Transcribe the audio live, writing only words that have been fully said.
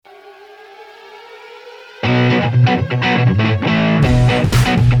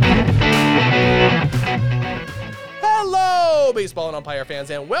Hello, baseball and umpire fans,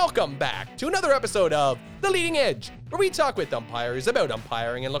 and welcome back to another episode of The Leading Edge, where we talk with umpires about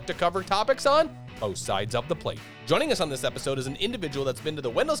umpiring and look to cover topics on both sides of the plate. Joining us on this episode is an individual that's been to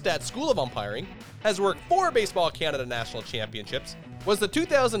the Wendelstedt School of Umpiring, has worked 4 Baseball Canada National Championships, was the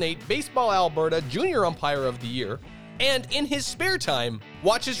 2008 Baseball Alberta Junior Umpire of the Year, and in his spare time,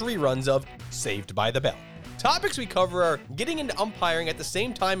 watches reruns of Saved by the Bell. Topics we cover are getting into umpiring at the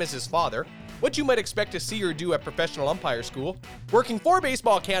same time as his father, what you might expect to see or do at professional umpire school, working 4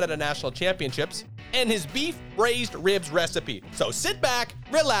 Baseball Canada National Championships, and his beef braised ribs recipe. So sit back,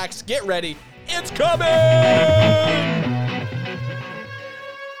 relax, get ready, it's coming!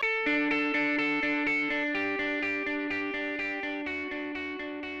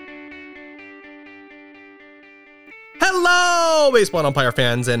 Hello, baseball and umpire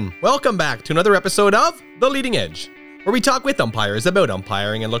fans, and welcome back to another episode of The Leading Edge, where we talk with umpires about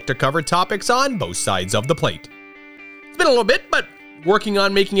umpiring and look to cover topics on both sides of the plate. It's been a little bit, but working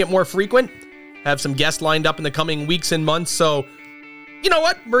on making it more frequent. Have some guests lined up in the coming weeks and months, so you know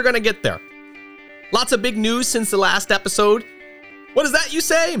what? We're gonna get there. Lots of big news since the last episode. What is that you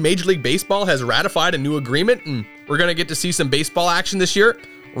say? Major League Baseball has ratified a new agreement, and we're gonna get to see some baseball action this year.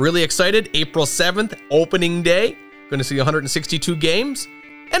 Really excited. April 7th, opening day. Gonna see 162 games.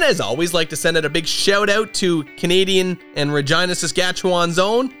 And as always, like to send out a big shout out to Canadian and Regina, Saskatchewan's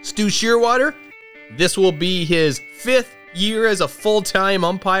own Stu Shearwater. This will be his 5th year as a full-time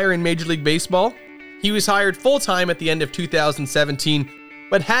umpire in Major League Baseball. He was hired full-time at the end of 2017,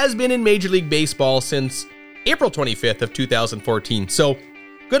 but has been in Major League Baseball since April 25th of 2014. So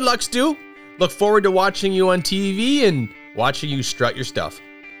good luck, Stu. Look forward to watching you on TV and watching you strut your stuff.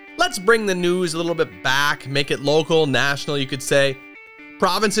 Let's bring the news a little bit back, make it local, national, you could say.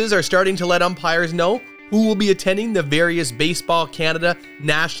 Provinces are starting to let umpires know who will be attending the various Baseball Canada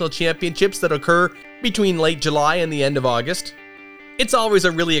National Championships that occur between late July and the end of August. It's always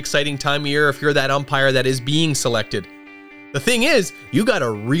a really exciting time of year if you're that umpire that is being selected. The thing is, you got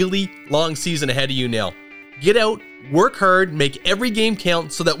a really long season ahead of you now. Get out, work hard, make every game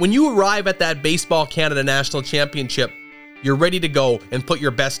count so that when you arrive at that Baseball Canada National Championship, you're ready to go and put your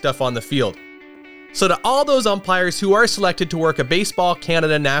best stuff on the field. So to all those umpires who are selected to work a Baseball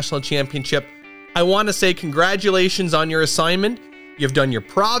Canada National Championship, I want to say congratulations on your assignment. You've done your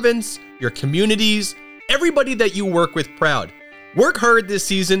province, your communities, everybody that you work with proud. Work hard this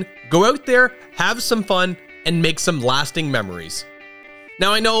season, go out there, have some fun, and make some lasting memories.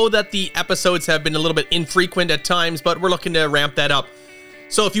 Now I know that the episodes have been a little bit infrequent at times, but we're looking to ramp that up.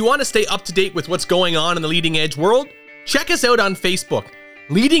 So if you want to stay up to date with what's going on in the Leading Edge world, check us out on Facebook,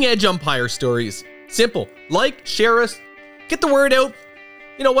 Leading Edge Umpire Stories. Simple. Like, share us, get the word out.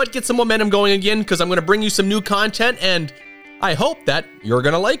 You know what? Get some momentum going again because I'm going to bring you some new content and I hope that you're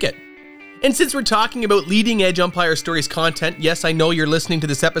going to like it. And since we're talking about Leading Edge Umpire Stories content, yes, I know you're listening to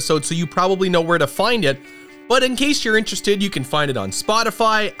this episode, so you probably know where to find it. But in case you're interested, you can find it on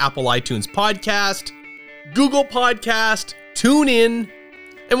Spotify, Apple iTunes Podcast, Google Podcast, TuneIn.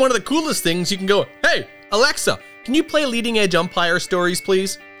 And one of the coolest things, you can go, hey, Alexa, can you play Leading Edge Umpire Stories,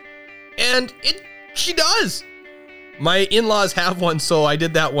 please? And she does. My in-laws have one, so I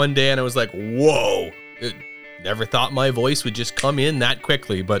did that one day and I was like, whoa. Never thought my voice would just come in that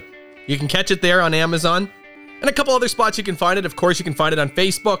quickly, but you can catch it there on Amazon. And a couple other spots you can find it. Of course, you can find it on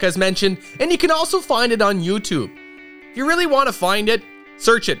Facebook, as mentioned, and you can also find it on YouTube. If you really want to find it,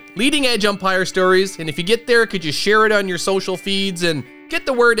 search it, Leading Edge Umpire Stories, and if you get there, could you share it on your social feeds and get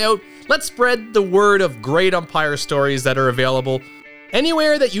the word out? Let's spread the word of great umpire stories that are available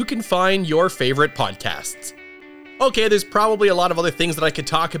anywhere that you can find your favorite podcasts. Okay, there's probably a lot of other things that I could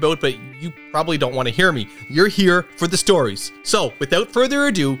talk about, but you probably don't want to hear me. You're here for the stories. So, without further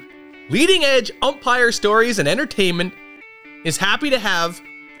ado, Leading Edge Umpire Stories and Entertainment is happy to have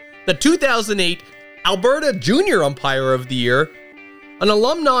the 2008 Alberta Junior Umpire of the Year, an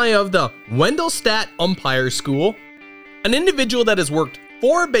alumni of the Wendelstedt Umpire School, an individual that has worked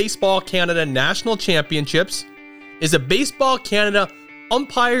 4 Baseball Canada National Championships, is a Baseball Canada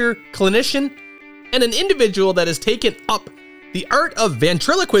umpire clinician, and an individual that has taken up the art of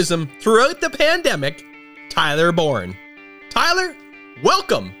ventriloquism throughout the pandemic, Tyler Bourne. Tyler,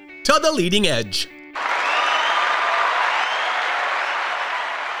 welcome to the Leading Edge.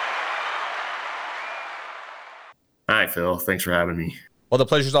 Hi, Phil. Thanks for having me. Well, the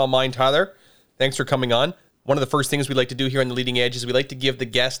pleasure's all mine, Tyler. Thanks for coming on. One of the first things we like to do here on the Leading Edge is we like to give the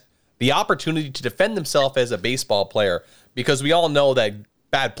guest the opportunity to defend themselves as a baseball player, because we all know that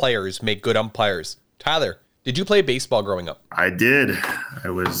bad players make good umpires. Tyler, did you play baseball growing up? I did. I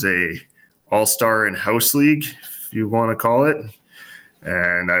was a all-star in house league, if you want to call it.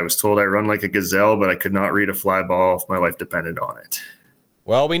 And I was told I run like a gazelle, but I could not read a fly ball if my life depended on it.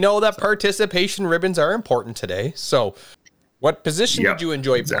 Well, we know that participation ribbons are important today. So what position did you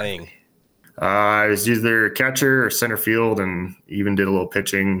enjoy playing? I was either catcher or center field, and even did a little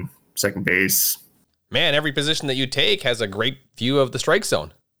pitching, second base. Man, every position that you take has a great view of the strike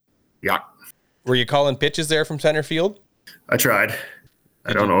zone. Yeah. Were you calling pitches there from center field? I tried.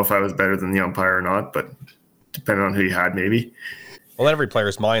 I don't know if I was better than the umpire or not, but depending on who you had, maybe. Well, in every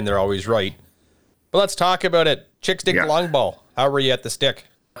player's mind, they're always right. But let's talk about it. Chick stick long ball. How were you at the stick?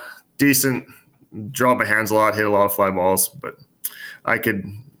 Decent. Draw my hands a lot, hit a lot of fly balls, but I could,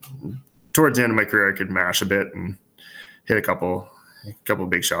 towards the end of my career, I could mash a bit and hit a couple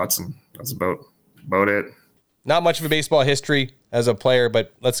big shots, and that's about it. Not much of a baseball history as a player,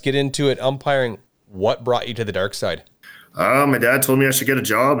 but let's get into it. Umpiring, what brought you to the dark side? My dad told me I should get a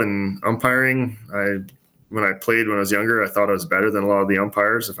job in umpiring. When I played when I was younger, I thought I was better than a lot of the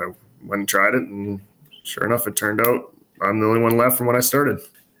umpires if I went and tried it, and sure enough, it turned out I'm the only one left from when I started.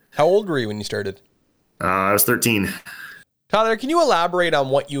 How old were you when you started? I was 13. Tyler, can you elaborate on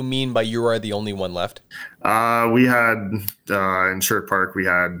what you mean by you are the only one left? We had, in Sherwood Park, we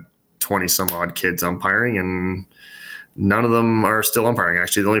had 20 some odd kids umpiring, and none of them are still umpiring.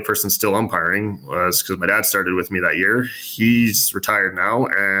 Actually, the only person still umpiring was because my dad started with me that year. He's retired now,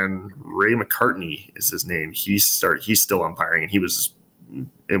 and Ray McCartney is his name. He's still umpiring, and he was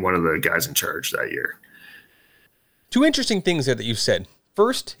one of the guys in charge that year. Two interesting things there that you said.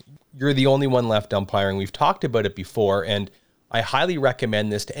 First, you're the only one left umpiring. We've talked about it before, and I highly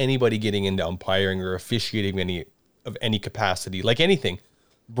recommend this to anybody getting into umpiring or officiating any capacity, like anything.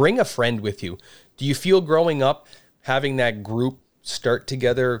 Bring a friend with you. Do you feel growing up having that group start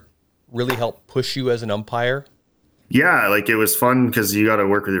together really helped push you as an umpire? Yeah, like it was fun because you got to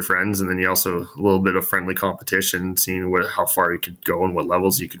work with your friends, and then you also a little bit of friendly competition, seeing how far you could go and what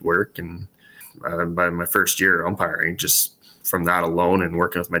levels you could work. And by my first year umpiring, just from that alone and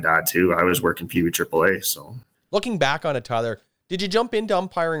working with my dad too, I was working Pee Wee AAA. So looking back on it, Tyler, did you jump into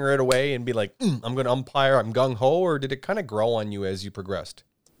umpiring right away and be like, I'm going to umpire, I'm gung-ho, or did it kind of grow on you as you progressed?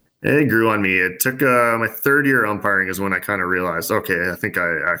 It grew on me. It took my third year umpiring is when I kind of realized, okay, I think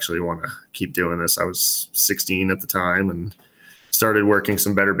I actually want to keep doing this. I was 16 at the time and started working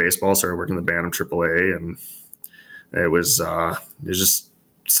some better baseball, started working the Bantam AAA, and it just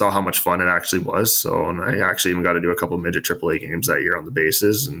saw how much fun it actually was. So, and I actually even got to do a couple of midget AAA games that year on the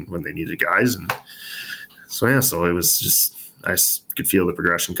bases and when they needed guys. And so it was just, I could feel the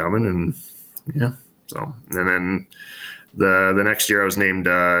progression coming, and and then the next year I was named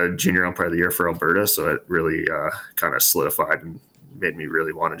junior umpire of the year for Alberta. So it really kind of solidified and made me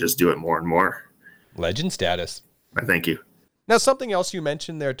really want to just do it more and more. Legend status. Thank you. Now, something else you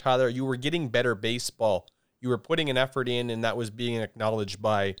mentioned there, Tyler, you were getting better baseball. You were putting an effort in, and that was being acknowledged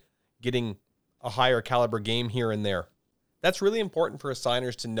by getting a higher caliber game here and there. That's really important for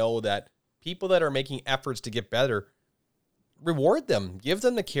assigners to know that people that are making efforts to get better, reward them, give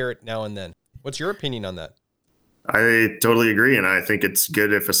them the carrot now and then. What's your opinion on that? I totally agree, and I think it's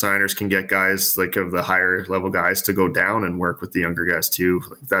good if assigners can get guys like of the higher level guys to go down and work with the younger guys too.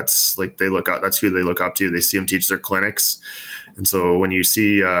 That's like that's who they look up to. They see them teach their clinics, and so when you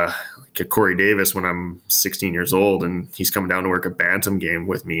see like Corey Davis when I'm 16 years old and he's coming down to work a bantam game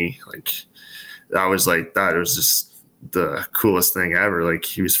with me, like that was just the coolest thing ever. Like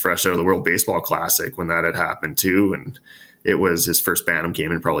he was fresh out of the World Baseball Classic when that had happened too, and it was his first bantam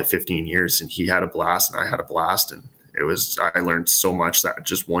game in probably 15 years, and he had a blast and I had a blast, and I learned so much that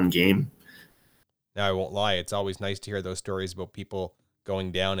just one game. Now, I won't lie, it's always nice to hear those stories about people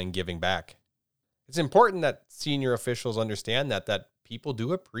going down and giving back. It's important that senior officials understand that people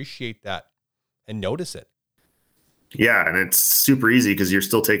do appreciate that and notice it. Yeah, and it's super easy because you're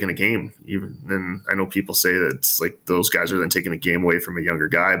still taking a game. And I know people say that it's like those guys are then taking a game away from a younger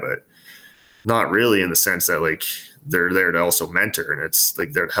guy, but not really, in the sense that like they're there to also mentor, and it's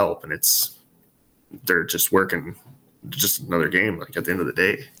like they're to help, and they're just working just another game, like at the end of the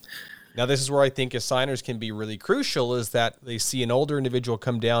day. Now, this is where I think assigners can be really crucial, is that they see an older individual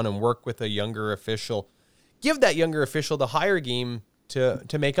come down and work with a younger official, give that younger official the higher game to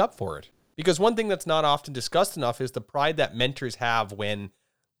make up for it. Because one thing that's not often discussed enough is the pride that mentors have when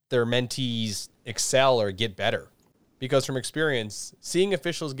their mentees excel or get better. Because from experience, seeing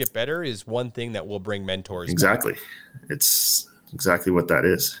officials get better is one thing that will bring mentors. Exactly. Back. It's exactly what that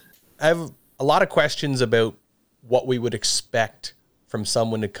is. I have a lot of questions about what we would expect from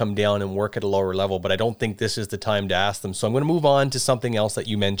someone to come down and work at a lower level, but I don't think this is the time to ask them. So I'm going to move on to something else that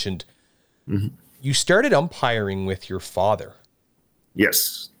you mentioned. Mm-hmm. You started umpiring with your father.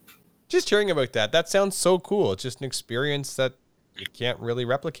 Yes. Just hearing about that sounds so cool. It's just an experience that you can't really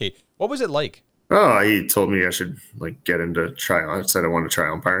replicate. What was it like? Oh, he told me I should like get into I said I wanted to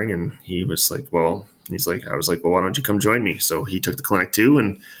try umpiring, and he was like, "Well," I was like, "Well, why don't you come join me?" So he took the clinic too,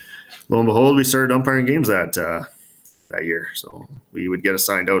 and lo and behold, we started umpiring games that year. So we would get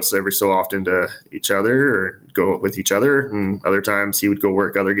assigned outs every so often to each other or go with each other, and other times he would go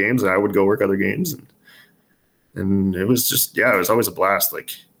work other games, and I would go work other games, and it was just it was always a blast.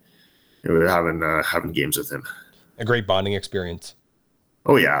 Like it was having games with him. A great bonding experience.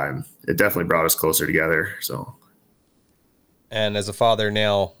 Oh yeah, and it definitely brought us closer together. So, and as a father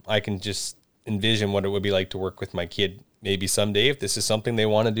now, I can just envision what it would be like to work with my kid maybe someday if this is something they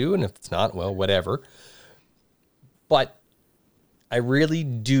want to do, and if it's not, well, whatever. But I really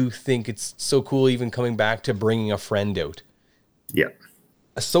do think it's so cool even coming back to bringing a friend out. Yeah.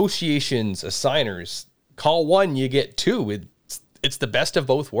 Associations, assigners, call one, you get two. It's the best of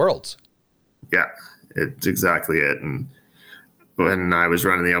both worlds. Yeah, it's exactly it. And when I was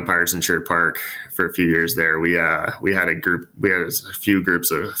running the umpires in Sherwood Park for a few years there, we had a few groups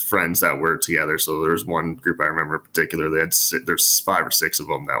of friends that were together. So there was one group I remember in particular. There's 5 or 6 of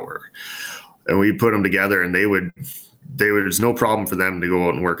them that were, and we put them together, and there's no problem for them to go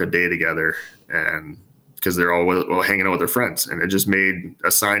out and work a day together, and because they're all hanging out with their friends, and it just made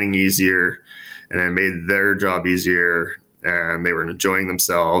assigning easier, and it made their job easier, and they were enjoying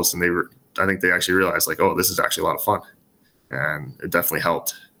themselves, and I think they actually realized like, oh, this is actually a lot of fun. And it definitely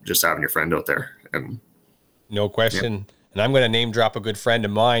helped just having your friend out there. And no question. Yeah. And I'm going to name drop a good friend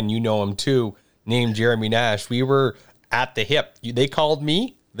of mine. You know him too, named Jeremy Nash. We were at the hip. They called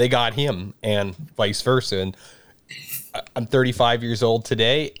me, they got him, and vice versa. And I'm 35 years old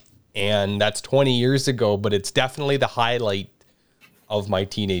today, and that's 20 years ago, but it's definitely the highlight of my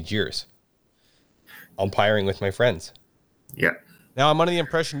teenage years. Umpiring with my friends. Yeah. Now, I'm under the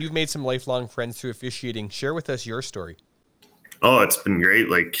impression you've made some lifelong friends through officiating. Share with us your story. Oh, it's been great.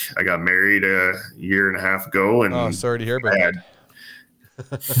 Like I got married a year and a half ago, and oh, sorry to hear about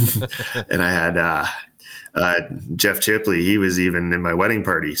that. And I had Jeff Chipley. He was even in my wedding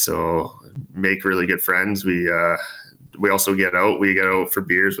party. So make really good friends. We also get out. We get out for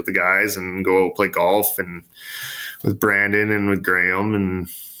beers with the guys and go play golf and with Brandon and with Graham and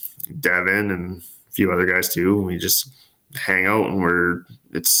Devin and a few other guys too. We just hang out, and when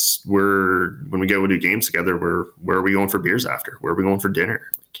we go to do games together, where are we going for beers after? Where are we going for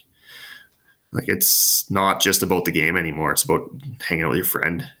dinner? Like it's not just about the game anymore. It's about hanging out with your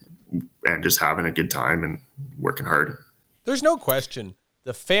friend and just having a good time and working hard. There's no question.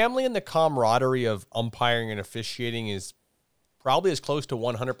 The family and the camaraderie of umpiring and officiating is probably as close to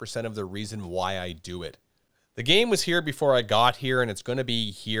 100% of the reason why I do it. The game was here before I got here, and it's going to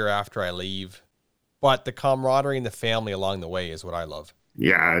be here after I leave. But the camaraderie and the family along the way is what I love.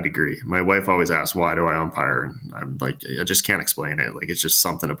 Yeah, I'd agree. My wife always asks, why do I umpire? And I'm like, I just can't explain it. Like, it's just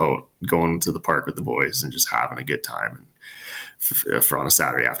something about going to the park with the boys and just having a good time for on a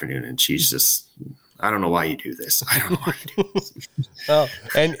Saturday afternoon. And she's just, I don't know why you do this. I don't know why you do this. Well,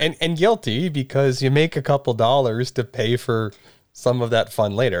 and guilty because you make a couple dollars to pay for some of that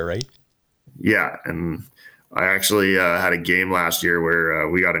fun later, right? Yeah, and I actually had a game last year where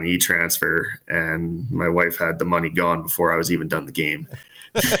we got an e-transfer, and my wife had the money gone before I was even done the game.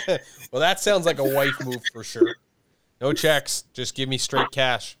 Well, that sounds like a wife move for sure. No checks. Just give me straight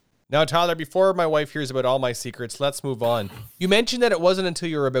cash. Now, Tyler, before my wife hears about all my secrets, let's move on. You mentioned that it wasn't until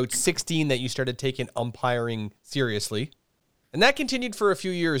you were about 16 that you started taking umpiring seriously. And that continued for a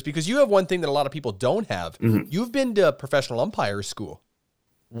few years because you have one thing that a lot of people don't have. Mm-hmm. You've been to professional umpire school.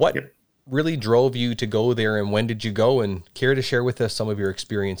 What really drove you to go there, and when did you go, and care to share with us some of your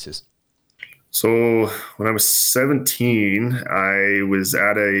experiences? So when I was 17, I was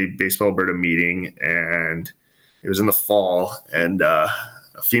at a Baseball Alberta meeting, and it was in the fall, and a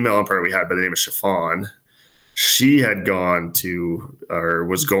female umpire we had by the name of Chiffon, she had gone to, or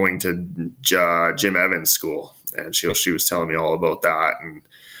was going to Jim Evans school, and she was telling me all about that. And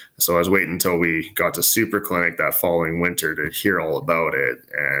so I was waiting until we got to Super Clinic that following winter to hear all about it.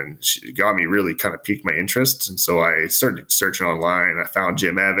 And she got me really kind of piqued my interest. And so I started searching online. I found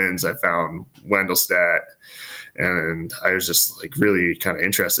Jim Evans. I found Wendelstedt. And I was just like really kind of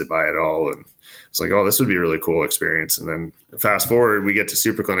interested by it all. And it's like, oh, this would be a really cool experience. And then fast forward, we get to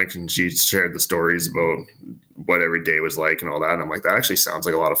Super Clinic, and she shared the stories about what every day was like and all that. And I'm like, that actually sounds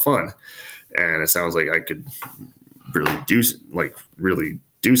like a lot of fun. And it sounds like I could really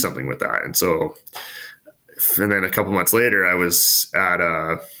do something with that. And so, and then a couple months later, I was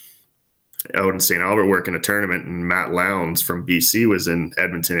out in St. Albert working a tournament, and Matt Lowndes from BC was in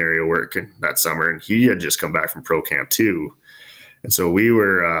Edmonton area working that summer, and he had just come back from pro camp too. And so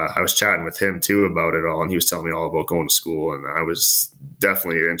I was chatting with him too about it all, and he was telling me all about going to school, and I was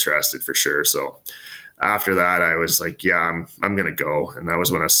definitely interested for sure. So after that, I was like, yeah, I'm going to go. And that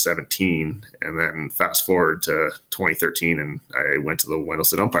was when I was 17. And then fast forward to 2013, and I went to the Wendell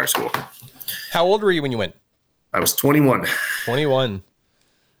State Umpire School. How old were you when you went? I was 21. 21.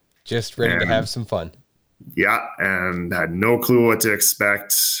 Just ready to have some fun. Yeah, and had no clue what to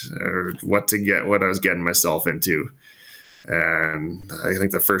expect or what I was getting myself into. And I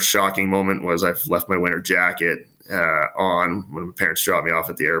think the first shocking moment was I left my winter jacket on when my parents dropped me off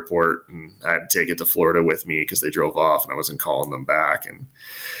at the airport, and I had to take it to Florida with me because they drove off and I wasn't calling them back. And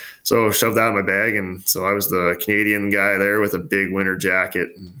so I shoved that in my bag. And so I was the Canadian guy there with a big winter jacket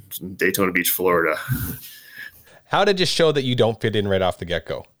in Daytona Beach, Florida. How did it show that you don't fit in right off the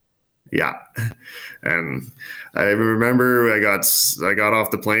get-go? Yeah. And I remember I got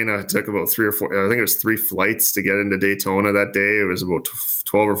off the plane. I took about 3 or 4, I think it was 3 flights to get into Daytona that day. It was about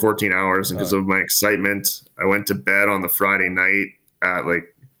 12 or 14 hours. And because of my excitement, I went to bed on the Friday night at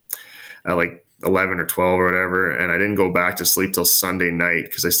like 11 or 12 or whatever. And I didn't go back to sleep till Sunday night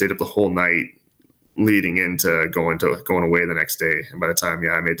because I stayed up the whole night leading into going away the next day. And by the time,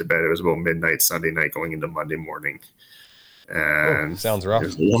 I made to bed, it was about midnight Sunday night going into Monday morning. And sounds rough.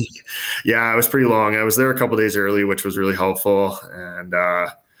 Yeah, it was pretty long. I was there a couple days early, which was really helpful. And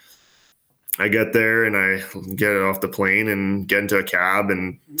I get there and I get off the plane and get into a cab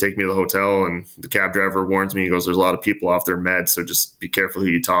and take me to the hotel. And the cab driver warns me, he goes, "There's a lot of people off their meds, so just be careful who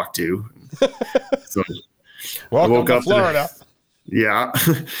you talk to." So welcome to Florida. Yeah.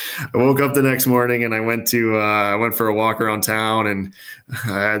 I woke up the next morning and I went for a walk around town, and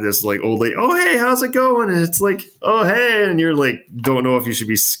I had this like old lady, "Oh, hey, how's it going?" And it's like, "Oh, hey." And you're like, don't know if you should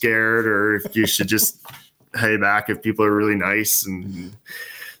be scared or if you should just hey back if people are really nice. And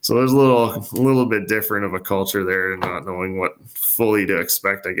so there's a little bit different of a culture there, and not knowing what fully to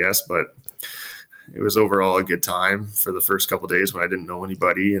expect, I guess. But it was overall a good time for the first couple of days when I didn't know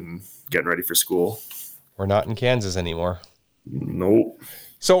anybody and getting ready for school. We're not in Kansas anymore. Nope.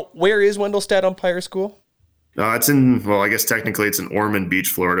 So where is Wendell State Umpire School? I guess technically it's in Ormond Beach,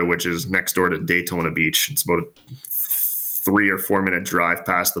 Florida, which is next door to Daytona Beach. It's about a 3 or 4 minute drive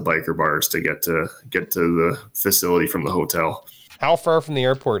past the biker bars to get to the facility from the hotel. How far from the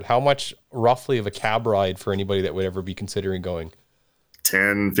airport? How much roughly of a cab ride for anybody that would ever be considering going?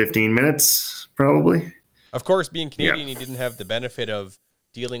 10, 15 minutes, probably. Of course, being Canadian, you didn't have the benefit of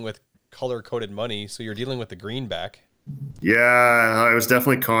dealing with color-coded money, so you're dealing with the greenback. Yeah, I was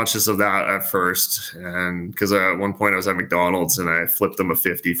definitely conscious of that at first. And because at one point I was at McDonald's and I flipped them a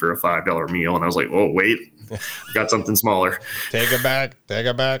 50 for a $5 meal. And I was like, "Oh, wait, got something smaller." Take it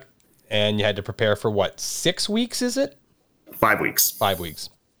back. And you had to prepare for what, 6 weeks, is it? 5 weeks. 5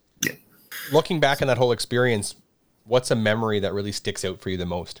 weeks. Yeah. Looking back on that whole experience, what's a memory that really sticks out for you the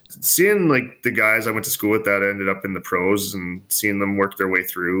most? Seeing like the guys I went to school with that ended up in the pros and seeing them work their way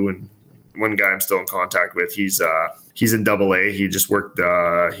through. And one guy I'm still in contact with, he's in AA. He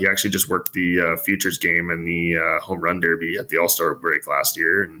actually just worked the futures game and the home run derby at the All-Star break last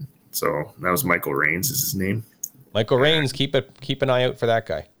year. And so that was Michael Raines is his name. Michael Raines, keep an eye out for that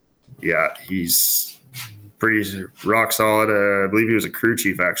guy. Yeah, he's pretty rock solid. I believe he was a crew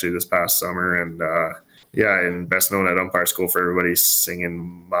chief actually this past summer. And and best known at umpire school for everybody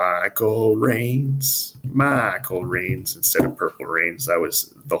singing Michael Raines instead of Purple Rains. That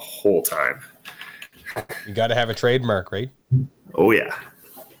was the whole time. You got to have a trademark, right? Oh, yeah.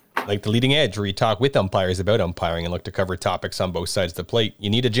 Like the Leading Edge, where you talk with umpires about umpiring and look to cover topics on both sides of the plate. You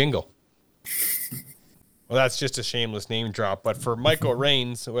need a jingle. Well, that's just a shameless name drop. But for Michael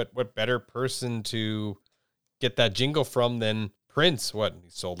Raines, what better person to get that jingle from than Prince? He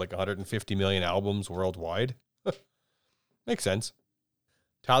sold like 150 million albums worldwide. Makes sense.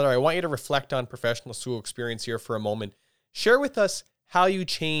 Tyler, I want you to reflect on professional school experience here for a moment. Share with us how you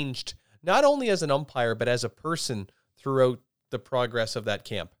changed, not only as an umpire, but as a person throughout the progress of that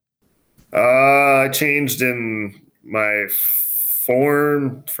camp. I changed in my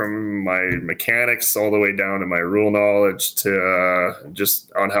form from my mechanics all the way down to my rule knowledge to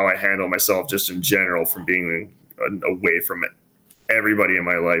just on how I handle myself just in general, from being away from everybody in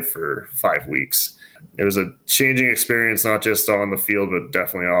my life for 5 weeks. It was a changing experience, not just on the field, but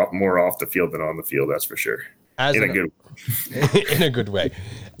definitely more off the field than on the field. That's for sure. In a good way.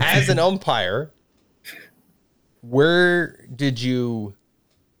 As an umpire, where did you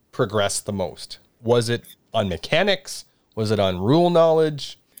progress the most? Was it on mechanics? Was it on rule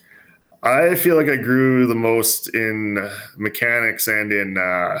knowledge? I feel like I grew the most in mechanics and in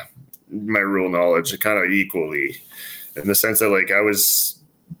my rule knowledge, kind of equally, in the sense that like I was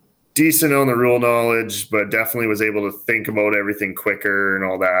decent on the rule knowledge, but definitely was able to think about everything quicker and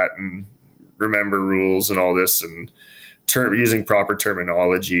all that, and remember rules and all this, and using proper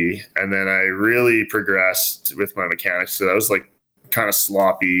terminology. And then I really progressed with my mechanics. So I was like kind of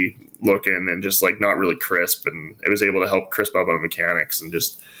sloppy looking and just like not really crisp. And it was able to help crisp up my mechanics and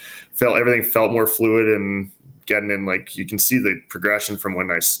just everything felt more fluid and getting in. Like you can see the progression from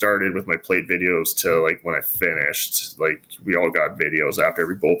when I started with my plate videos to like when I finished. Like we all got videos after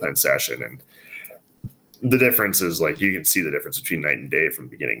every bullpen session, and the difference is like you can see the difference between night and day from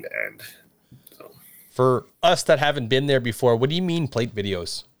beginning to end. For us that haven't been there before, what do you mean plate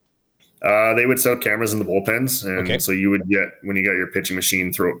videos? They would set up cameras in the bullpens, and so you would get, when you got your pitching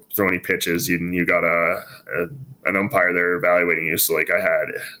machine, throw any pitches, you got an umpire there evaluating you. So like I had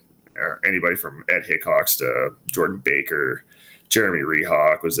anybody from Ed Hickox to Jordan Baker, Jeremy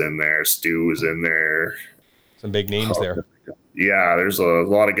Rehawk was in there, Stu was in there. Some big names there. Yeah, there's a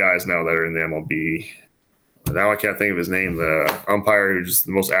lot of guys now that are in the MLB. Now I can't think of his name. The umpire who's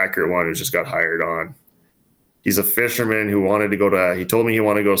the most accurate one who just got hired on. He's a fisherman who wanted to go he told me he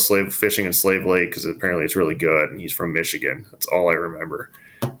wanted to go fishing in Slave Lake because apparently it's really good, and he's from Michigan. That's all I remember.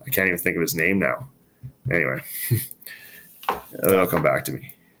 I can't even think of his name now. Anyway, it'll come back to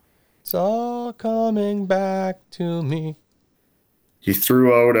me. It's all coming back to me. He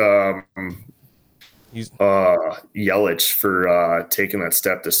threw out Yelich for taking that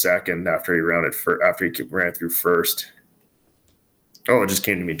step to second after he ran through first. Oh, it just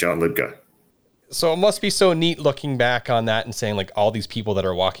came to me, John Libka. So it must be so neat looking back on that and saying like all these people that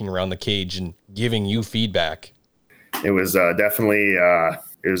are walking around the cage and giving you feedback. It was definitely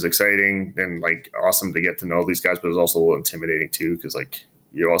it was exciting and like awesome to get to know these guys, but it was also a little intimidating too, because like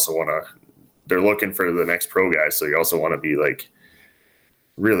you also want to, they're looking for the next pro guy, so you also want to be like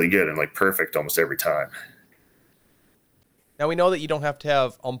really good and like perfect almost every time. Now we know that you don't have to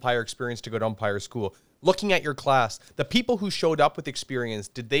have umpire experience to go to umpire school. Looking at your class, the people who showed up with experience,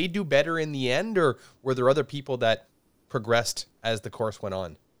 did they do better in the end, or were there other people that progressed as the course went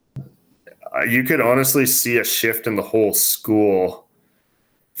on? You could honestly see a shift in the whole school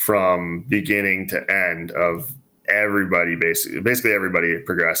from beginning to end of everybody, basically everybody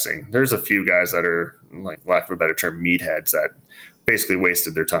progressing. There's a few guys that are, like, lack of a better term, meatheads that basically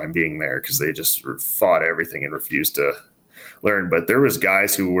wasted their time being there because they just fought everything and refused to learn. But there was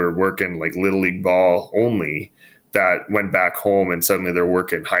guys who were working like little league ball only that went back home and suddenly they're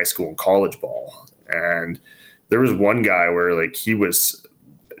working high school and college ball. And there was one guy where like he was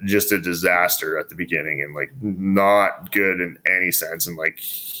just a disaster at the beginting and like not good in any sense. And like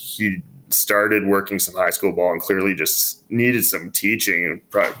he started working some high school ball and clearly just needed some teaching and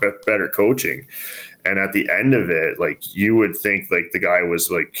better coaching. And at the end of it, like you would think like the guy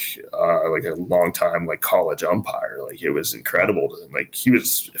was like a long time like college umpire. Like it was incredible to him. Like he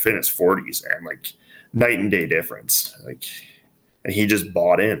was in his 40s and like night and day difference. Like, and he just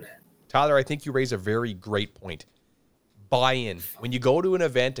bought in. Tyler, I think you raise a very great point. Buy in. When you go to an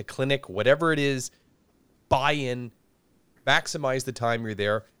event, a clinic, whatever it is, buy in, maximize the time you're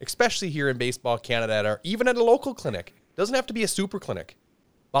there, especially here in Baseball Canada or even at a local clinic. It doesn't have to be a super clinic.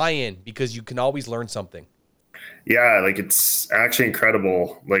 Buy in because you can always learn something. Yeah, like it's actually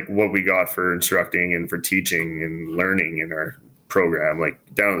incredible, like what we got for instructing and for teaching and learning in our program. Like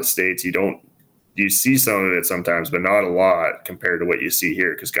down in the States, you see some of it sometimes, but not a lot compared to what you see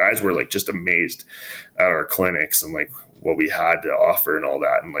here. Because guys were like just amazed at our clinics and like what we had to offer and all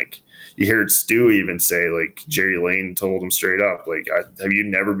that. And like you heard Stu even say, like Jerry Lane told him straight up, like, have you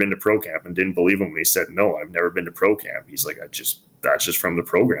never been to pro camp? And didn't believe him when he said, no, I've never been to pro camp. He's like, that's just from the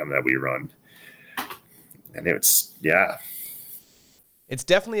program that we run. And it's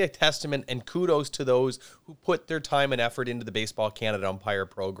definitely a testament and kudos to those who put their time and effort into the Baseball Canada umpire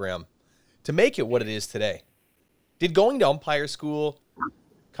program to make it what it is today. Did going to umpire school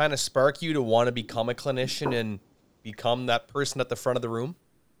kind of spark you to want to become a clinician and become that person at the front of the room?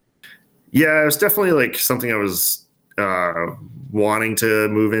 Yeah, it was definitely like something I was wanting to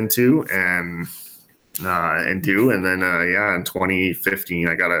move into and do. And then, in 2015,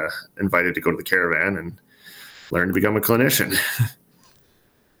 I got invited to go to the Caravan and learn to become a clinician.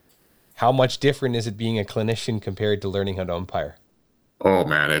 How much different is it being a clinician compared to learning how to umpire? Oh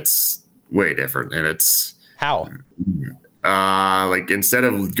man, it's way different. And it's how? Like instead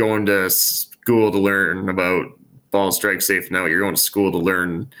of going to school to learn about ball strike safe and out, you're going to school to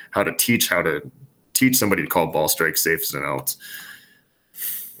learn how to teach somebody to call ball strike safes and outs.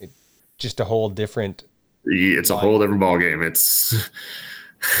 Just a whole different. It's a whole different ball game. It's.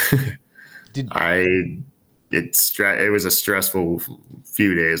 It was a stressful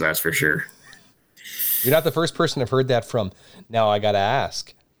few days, that's for sure. You're not the first person I've heard that from. Now I got to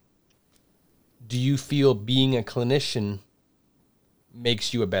ask, do you feel being a clinician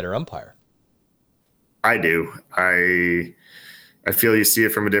makes you a better umpire? I do. I feel you see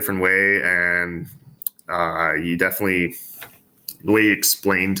it from a different way, and you definitely, the way you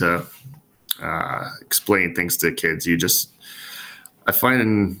explain things to kids, I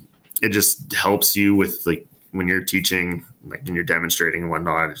find it just helps you with, like, when you're teaching, like when you're demonstrating and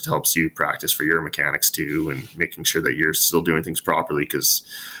whatnot, it helps you practice for your mechanics too, and making sure that you're still doing things properly. Because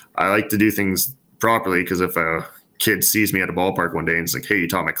I like to do things properly, because if a kid sees me at a ballpark one day and is like, hey, you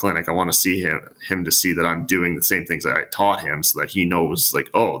taught my clinic, I want to see him to see that I'm doing the same things that I taught him, so that he knows, like,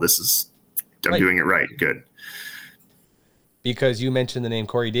 oh, I'm doing it right. Good. Because you mentioned the name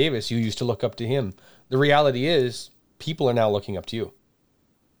Corey Davis, you used to look up to him. The reality is people are now looking up to you.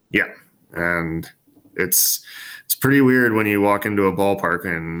 Yeah. And it's pretty weird when you walk into a ballpark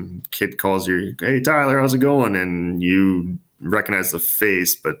and kid calls you, hey, Tyler, how's it going? And you recognize the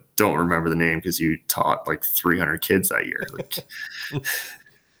face, but don't remember the name because you taught like 300 kids that year. Like,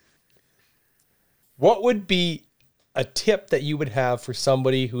 what would be a tip that you would have for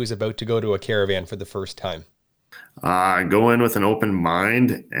somebody who is about to go to a caravan for the first time? Go in with an open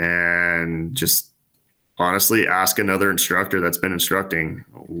mind and just honestly ask another instructor that's been instructing,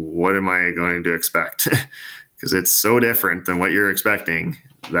 what am I going to expect? Because it's so different than what you're expecting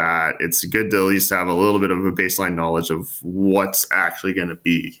that it's good to at least have a little bit of a baseline knowledge of what's actually going to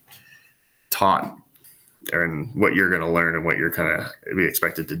be taught and what you're going to learn and what you're kind of be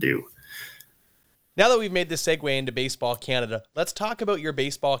expected to do. Now that we've made this segue into Baseball Canada, let's talk about your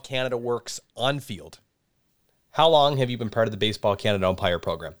Baseball Canada works on field. How long have you been part of the Baseball Canada umpire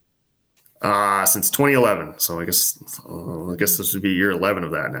program? Since 2011. So I guess this would be year 11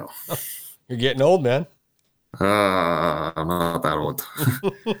 of that now. You're getting old, man. I'm not that old.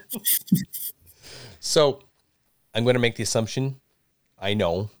 So I'm going to make the assumption, I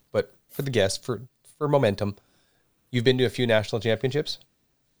know, but for the guests, for momentum, you've been to a few national championships?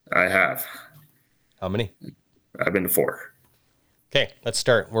 I have. How many? I've been to 4. Okay, let's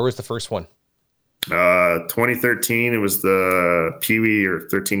start. Where was the first one? 2013, it was the Pee Wee or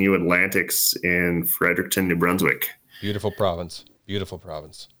 13U Atlantics in Fredericton, New Brunswick. Beautiful province. Beautiful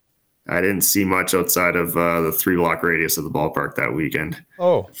province. I didn't see much outside of the 3-block radius of the ballpark that weekend.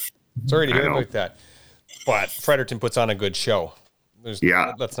 Oh, sorry to hear about that. But Fredericton puts on a good show. Let's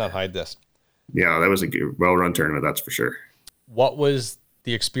not hide this. Yeah, that was a well-run tournament, that's for sure. What was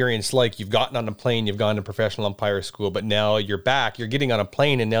the experience like? You've gotten on a plane, you've gone to professional umpire school, but now you're back, you're getting on a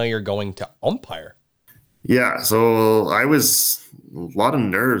plane, and now you're going to umpire. Yeah, so I was a lot of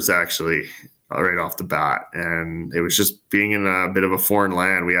nerves, actually, right off the bat. And it was just being in a bit of a foreign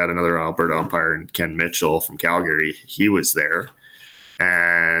land. We had another Alberta umpire, Ken Mitchell from Calgary. He was there.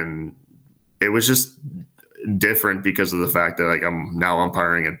 And it was just different because of the fact that, like, I'm now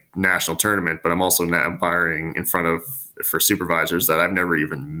umpiring a national tournament, but I'm also now umpiring for supervisors that I've never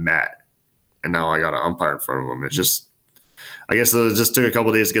even met. And now I got to umpire in front of them. It's just, I guess it just took a couple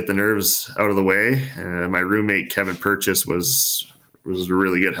of days to get the nerves out of the way. My roommate, Kevin Purchase, was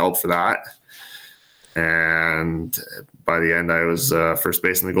really good help for that. And by the end, I was first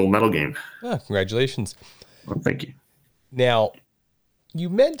base in the gold medal game. Oh, congratulations. Well, thank you. Now, you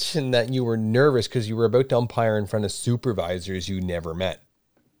mentioned that you were nervous because you were about to umpire in front of supervisors you never met.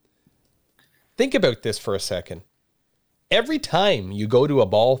 Think about this for a second. Every time you go to a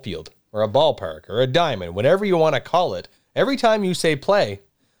ball field or a ballpark or a diamond, whatever you want to call it, every time you say play,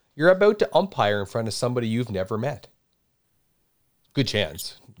 you're about to umpire in front of somebody you've never met. Good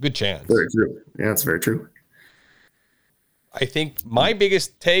chance. Good chance. Very true. Yeah, it's very true. I think my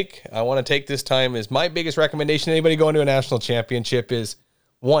biggest take, I want to take this time, is my biggest recommendation to anybody going to a national championship is,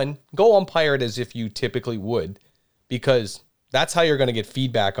 1, go umpire it as if you typically would, because that's how you're going to get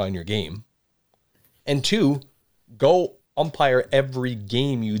feedback on your game. And 2, go umpire every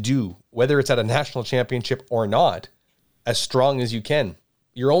game you do, whether it's at a national championship or not, as strong as you can.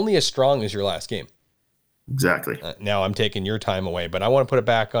 You're only as strong as your last game. Exactly. Now I'm taking your time away, but I want to put it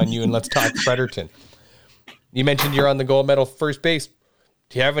back on you, and let's talk Fredericton. You mentioned you're on the gold medal first base.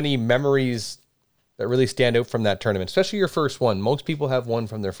 Do you have any memories that really stand out from that tournament, especially your first one? Most people have one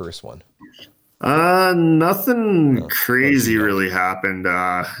from their first one. Nothing crazy really happened.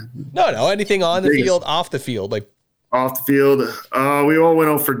 No, anything on the field, off the field, like off the field. We all went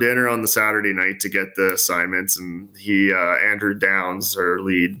out for dinner on the Saturday night to get the assignments, and Andrew Downs, our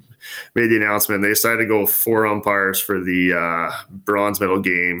lead, made the announcement. They decided to go 4 umpires for the bronze medal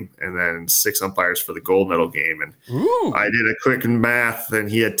game and then 6 umpires for the gold medal game. And I did a quick math, and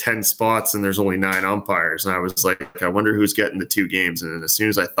he had 10 spots, and there's only 9 umpires. And I was like, I wonder who's getting the 2 games. And then as soon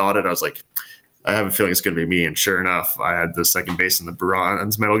as I thought it, I was like, I have a feeling it's going to be me. And sure enough, I had the second base in the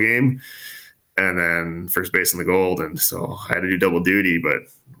bronze medal game. and then first base in the gold. And so I had to do double duty, but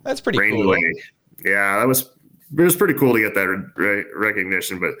That's pretty rain cool. delay. Yeah, it was pretty cool to get that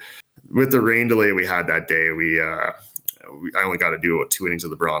recognition. But with the rain delay we had that day, I only got to do 2 innings of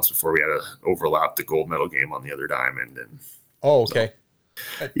the bronze before we had to overlap the gold medal game on the other diamond. And Oh, okay.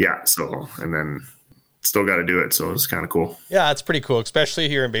 yeah, so and then still got to do it. So it's kind of cool. Yeah, it's pretty cool, especially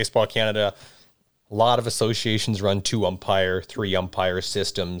here in Baseball Canada. A lot of associations run 2 umpire, 3 umpire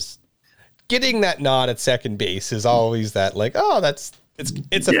systems. Getting that nod at second base is always that like, oh, it's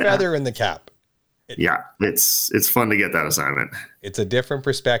a feather in the cap. It's fun to get that assignment. It's a different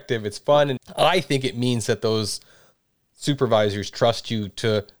perspective. It's fun. And I think it means that those supervisors trust you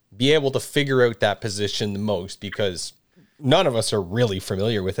to be able to figure out that position the most, because none of us are really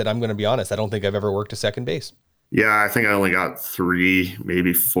familiar with it. I'm going to be honest. I don't think I've ever worked a second base. Yeah, I think I only got 3,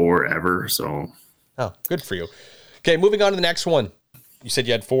 maybe 4 ever. So, oh, good for you. Okay, moving on to the next one. You said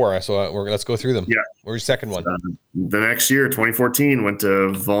you had 4, so let's go through them. Yeah. Where's your second one? The next year, 2014, went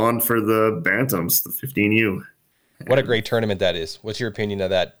to Vaughan for the Bantams, the 15U. What a great tournament that is. What's your opinion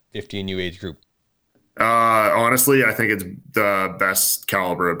of that 15U age group? Honestly, I think it's the best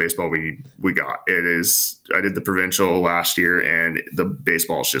caliber of baseball we got. It is. I did the provincial last year, and the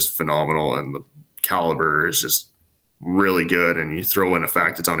baseball is just phenomenal, and the caliber is just really good. And you throw in the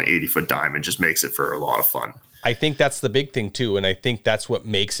fact it's on an 80-foot diamond, just makes it for a lot of fun. I think that's the big thing too, and I think that's what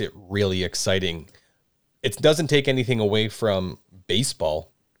makes it really exciting. It doesn't take anything away from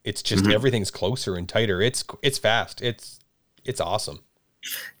baseball. It's just everything's closer and tighter. It's fast. It's awesome.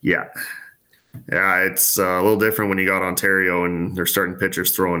 Yeah. Yeah, it's a little different when you got Ontario and they're starting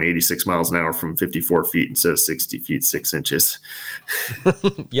pitchers throwing 86 miles an hour from 54 feet instead of 60 feet, 6 inches.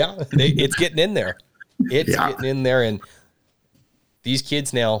 Yeah, it's getting in there. It's getting in there, and these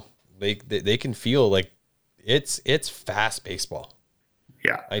kids now, they can feel like it's fast baseball.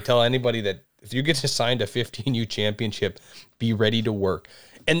 Yeah. I tell anybody that if you get assigned a 15U championship, be ready to work.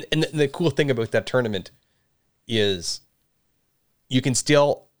 And the cool thing about that tournament is you can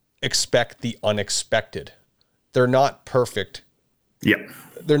still expect the unexpected. They're not perfect. Yeah.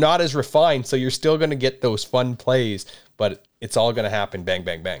 They're not as refined, so you're still going to get those fun plays, but it's all going to happen bang,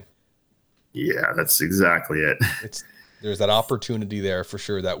 bang, bang. Yeah, that's exactly it. There's that opportunity there for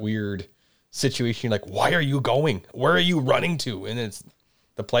sure, that weird situation. You're like, why are you going? Where are you running to? And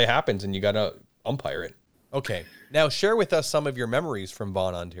the play happens and you got to umpire it. Okay. Now share with us some of your memories from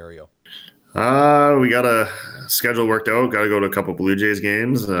Vaughan, Ontario. We got a schedule worked out. Got to go to a couple Blue Jays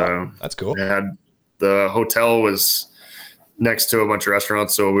games. That's cool. The hotel was next to a bunch of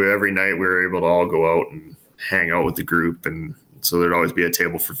restaurants, so every night we were able to all go out and hang out with the group, and so there'd always be a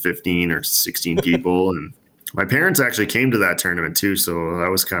table for 15 or 16 people. And my parents actually came to that tournament too, so that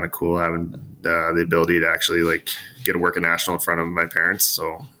was kind of cool having the ability to actually like get a working national in front of my parents.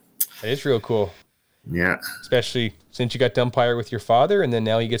 So it is real cool. Yeah. Especially since you got to umpire with your father, and then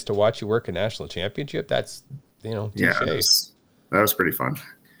now he gets to watch you work a national championship. That's, touche. Yeah, that was pretty fun.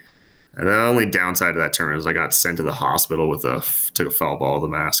 And the only downside to that tournament was I got sent to the hospital took a foul ball with a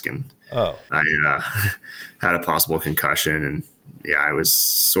mask, and I had a possible concussion, and I was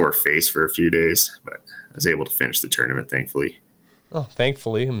sore face for a few days, but I was able to finish the tournament, thankfully. Oh,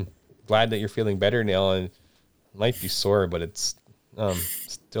 thankfully. I'm glad that you're feeling better now, and it might be sore, but it's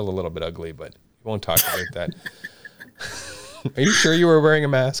still a little bit ugly, but we won't talk about that. Are you sure you were wearing a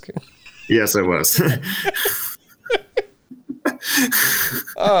mask? Yes, I was.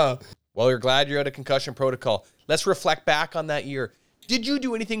 Well, you're glad you're out of concussion protocol. Let's reflect back on that year. Did you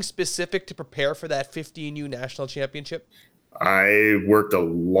do anything specific to prepare for that 15U national championship? I worked a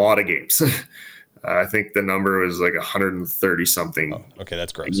lot of games. I think the number was like 130 something. Oh, okay,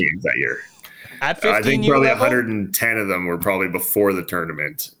 that's gross. Games that year. At 15U I think probably level? 110 of them were probably before the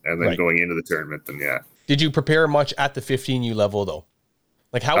tournament, and then going into the tournament, then Did you prepare much at the 15U level though?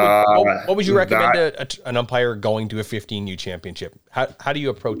 Like what would you recommend an umpire going to a 15U championship? How do you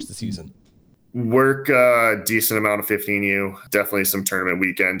approach the season? Work a decent amount of 15U. Definitely some tournament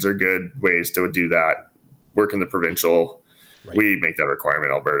weekends are good ways to do that. Work in the provincial. Right. We make that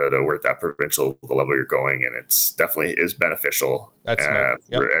requirement, Alberta, to work that provincial the level you're going, and it's definitely is beneficial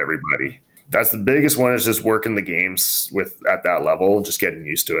for everybody. That's the biggest one, is just working the games at that level, just getting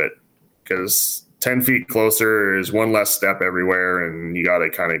used to it, because 10 feet closer is one less step everywhere, and you got to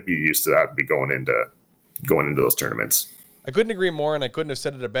kind of be used to that and be going into those tournaments. I couldn't agree more, and I couldn't have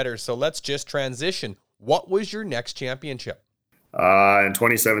said it better. So let's just transition. What was your next championship? In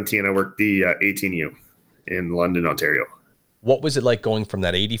 2017, I worked the 18U in London, Ontario. What was it like going from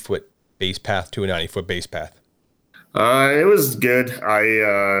that 80-foot base path to a 90-foot base path? It was good.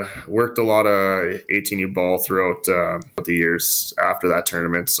 I worked a lot of 18U ball throughout the years after that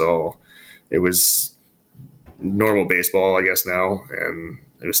tournament, so it was normal baseball, I guess now, and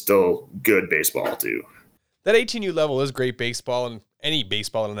it was still good baseball too. That 18U level is great baseball, and any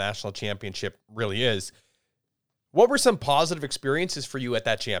baseball in a national championship really is. What were some positive experiences for you at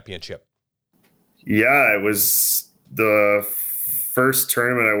that championship? Yeah, it was the first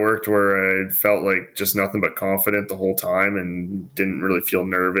tournament I worked where I felt like just nothing but confident the whole time and didn't really feel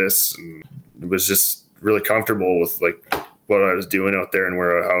nervous, and it was just really comfortable with like what I was doing out there and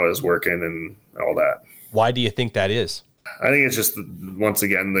how I was working and all that. Why do you think that is? I think it's just, once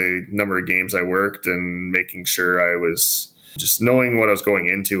again, the number of games I worked and making sure I was just knowing what I was going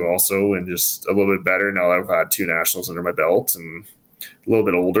into also, and just a little bit better now that I've had 2 nationals under my belt and a little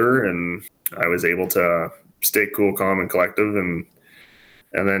bit older, and I was able to stay cool, calm, and collective. And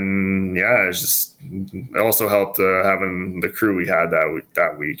then, yeah, it's just, it also helped having the crew we had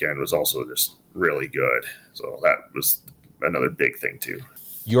that weekend was also just really good. So that was another big thing too.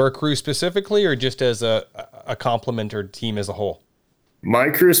 Your crew specifically, or just as a compliment or team as a whole? My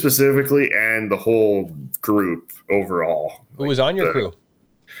crew specifically, and the whole group overall. Who was on your crew?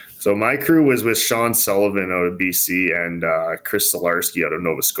 So my crew was with Sean Sullivan out of BC and Chris Solarski out of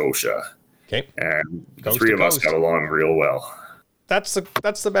Nova Scotia. Okay. And the 3 of us got along real well. That's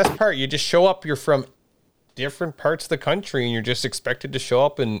the best part. You just show up, you're from different parts of the country, and you're just expected to show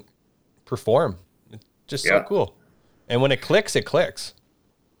up and perform. It's just so cool. And when it clicks, it clicks.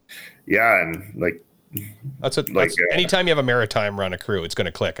 Yeah, and like that's anytime you have a maritime run a crew, it's going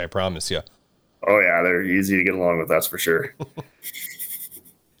to click. I promise you. Oh yeah, they're easy to get along with. That's for sure.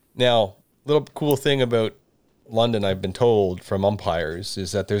 Now, little cool thing about London, I've been told from umpires,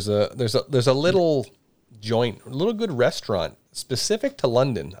 is that there's a little joint, a little good restaurant specific to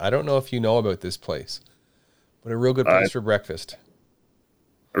London. I don't know if you know about this place, but a real good place for breakfast.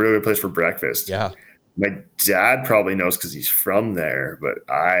 A really good place for breakfast. Yeah. My dad probably knows because he's from there, but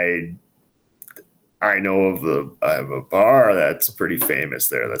I know I have a bar that's pretty famous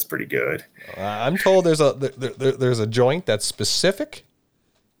there. That's pretty good. I'm told there's a joint that's specific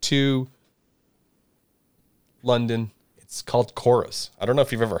to London. It's called Cora's. I don't know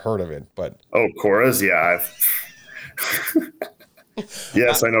if you've ever heard of it, but Cora's, yeah.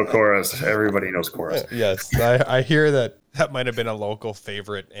 Yes, I know Cora's. Everybody knows Cora's. Yes, I hear that might have been a local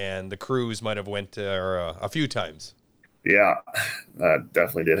favorite, and the crews might have went there a few times. Yeah, that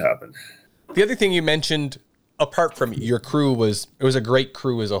definitely did happen. The other thing you mentioned, apart from your crew, was it was a great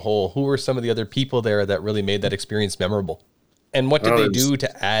crew as a whole. Who were some of the other people there that really made that experience memorable? And what did they do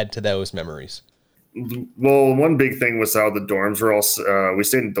to add to those memories? Well, one big thing was how the dorms were all, we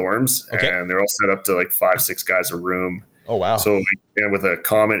stayed in dorms, and they're all set up to like 5-6 guys a room. Oh, wow. So, and with a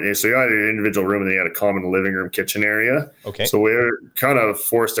common, so you had an individual room, and then you had a common living room, kitchen area. Okay. So we kind of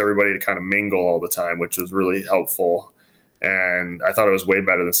forced everybody to kind of mingle all the time, which was really helpful. And I thought it was way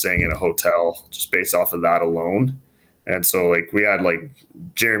better than staying in a hotel just based off of that alone. And so like we had like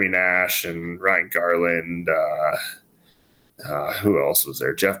Jeremy Nash and Ryan Garland, who else was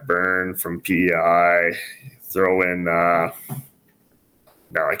there? Jeff Bourne from PEI, throw in,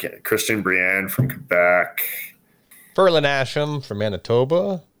 Christian Brienne from Quebec. Ferlin Asham from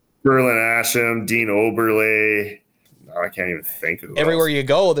Manitoba. Ferlin Asham, Dean Oberle. I can't even think of everywhere else. You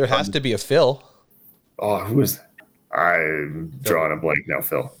go, there has to be a Phil. Oh, who is that? I'm drawing a blank now,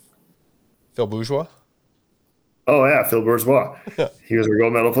 Phil. Phil Bourgeois? Oh, yeah, Phil Bourgeois. He was our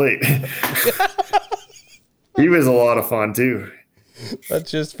gold medal plate. He was a lot of fun, too. Let's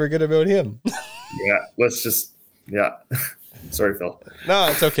just forget about him. Sorry, Phil. No,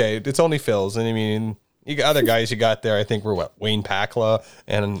 it's okay. It's only Phil's. And I mean, you got other guys you got there, I think were Wayne Pakla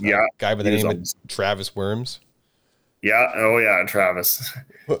and a guy by the name of Travis Worms. Yeah. Oh, yeah. And Travis.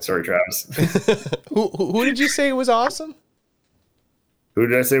 Sorry, Travis. Who did you say was awesome? Who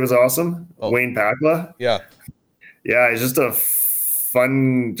did I say was awesome? Oh. Wayne Pakla. Yeah. Yeah. He's just a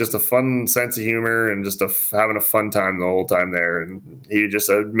fun sense of humor and just having a fun time the whole time there. And he just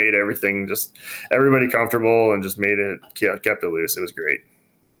made everything, just everybody comfortable, and just kept it loose. It was great.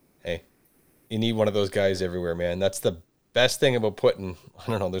 Hey, you need one of those guys everywhere, man. That's the best thing about putting,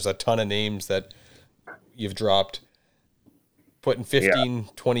 I don't know, there's a ton of names that you've dropped. Putting 15,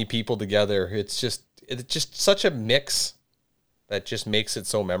 20 people together, it's just such a mix that just makes it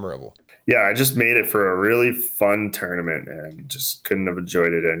so memorable. Yeah, I just made it for a really fun tournament and just couldn't have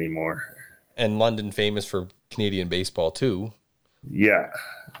enjoyed it anymore. And London famous for Canadian baseball too. Yeah,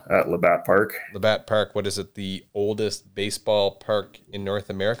 at Labatt Park. Labatt Park, what is it, the oldest baseball park in North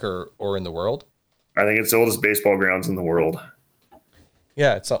America or in the world? I think it's the oldest baseball grounds in the world.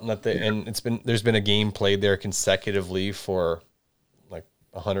 Yeah, it's something that there's been a game played there consecutively for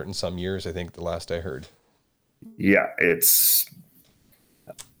 100 and some years, I think, the last I heard. Yeah, it's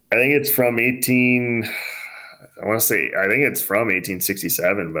I think it's from 18. I want to say, I think it's from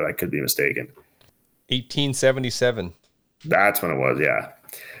 1867, but I could be mistaken. 1877. That's when it was, yeah.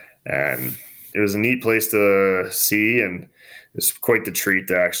 And it was a neat place to see, and it's quite the treat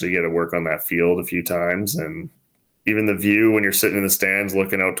to actually get to work on that field a few times. And even the view when you're sitting in the stands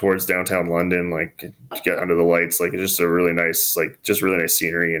looking out towards downtown London, like you get under the lights, like it's just a really nice, like just really nice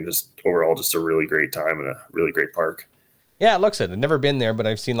scenery, and just overall just a really great time and a really great park. Yeah, it looks it. I've never been there, but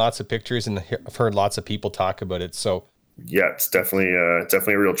I've seen lots of pictures and I've heard lots of people talk about it. So yeah, it's definitely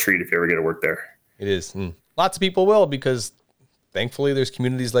a real treat if you ever get to work there. it is. Lots of people will, because thankfully there's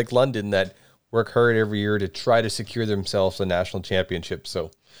communities like London that work hard every year to try to secure themselves a national championship.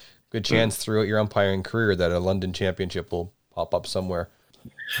 So good chance throughout your umpiring career that a London championship will pop up somewhere.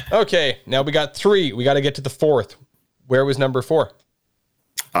 Okay, now we got 3. We got to get to the 4th. Where was number 4?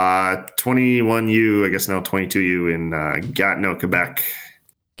 21U, I guess now 22U in Gatineau, Quebec.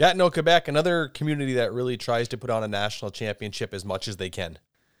 Gatineau, Quebec, another community that really tries to put on a national championship as much as they can.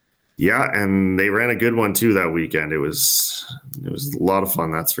 Yeah, and they ran a good one too that weekend. It was a lot of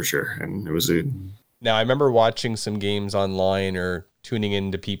fun, that's for sure. And it was a Now, I remember watching some games online or tuning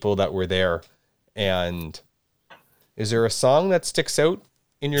into people that were there. And is there a song that sticks out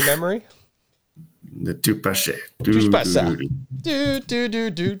in your memory? the tout passe. Touche pas ça. Do, do, do,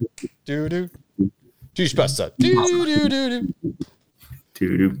 do, do, do. Touche pas ça. Do, do, do,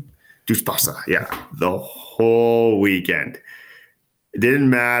 do. Tout passe. Yeah, the whole weekend. It didn't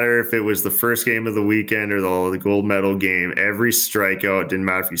matter if it was the first game of the weekend or the gold medal game. Every strikeout, didn't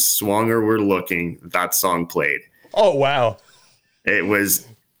matter if you swung or were looking, that song played. Oh, wow. It was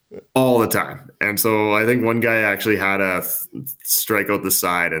all the time. And so I think one guy actually had a strike out the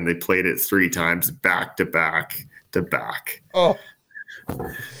side, and they played it 3 times back to back to back. Oh.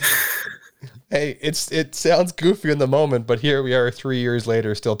 Hey, it sounds goofy in the moment, but here we are 3 years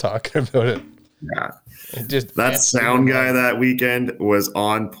later still talking about it. Yeah. That sound guy that weekend was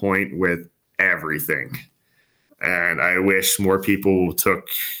on point with everything. And I wish more people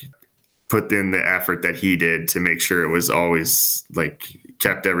put in the effort that he did to make sure it was always like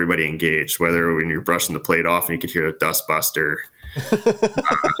kept everybody engaged, whether when you're brushing the plate off and you could hear a dust buster.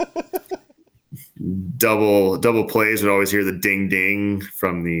 Double plays would always hear the ding ding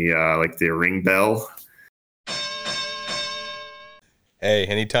from the like the ring bell. Hey,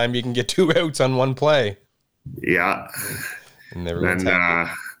 anytime you can get 2 outs on one play. Yeah. And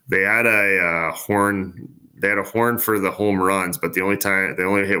they had a horn. They had a horn for the home runs, but they only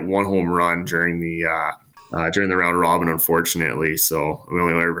hit 1 home run during the round robin, unfortunately. So we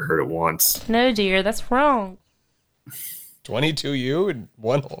only ever heard it once. No, dear, that's wrong. 22U and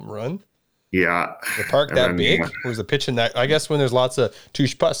 1 home run. Yeah. The park that big? Or was the pitch in that? I guess when there's lots of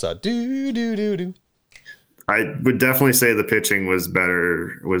touche passa. Do, do, do, do. I would definitely say the pitching was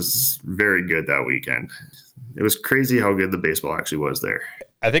very good that weekend. It was crazy how good the baseball actually was there.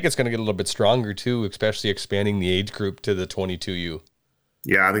 I think it's going to get a little bit stronger too, especially expanding the age group to the 22U.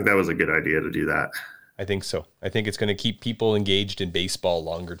 Yeah, I think that was a good idea to do that. I think so. I think it's going to keep people engaged in baseball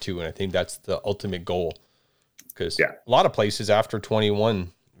longer too, and I think that's the ultimate goal. Because a lot of places after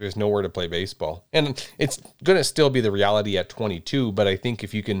 21, there's nowhere to play baseball. And it's going to still be the reality at 22, but I think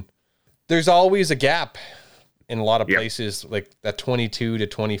if you can, there's always a gap. In a lot of places, like that 22 to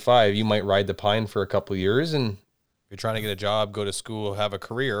 25, you might ride the pine for a couple of years. And if you're trying to get a job, go to school, have a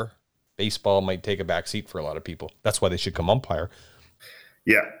career, baseball might take a back seat for a lot of people. That's why they should come umpire.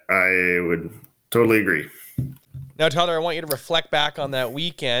 Yeah, I would totally agree. Now, Tyler, I want you to reflect back on that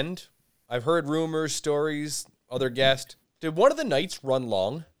weekend. I've heard rumors, stories, other guests. Did one of the nights run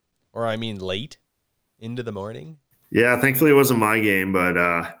long? Or I mean late into the morning? Yeah, thankfully it wasn't my game, but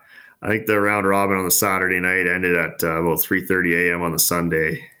I think the round robin on the Saturday night ended at about 3:30 a.m. on the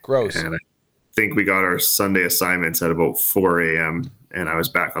Sunday. Gross. And I think we got our Sunday assignments at about 4 a.m. and I was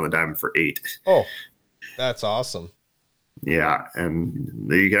back on the diamond for 8. Oh, that's awesome. Yeah, and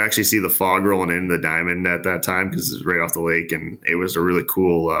you can actually see the fog rolling in the diamond at that time because it's right off the lake, and it was a really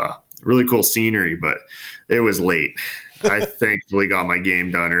cool scenery, but it was late. I thankfully got my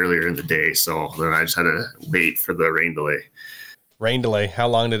game done earlier in the day, so then I just had to wait for the rain delay. Rain delay. How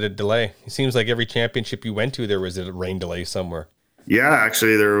long did it delay? It seems like every championship you went to, there was a rain delay somewhere. Yeah,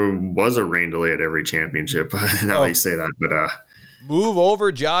 actually, there was a rain delay at every championship. Now you say that, but move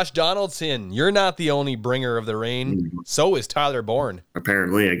over, Josh Donaldson. You're not the only bringer of the rain. So is Tyler Bourne.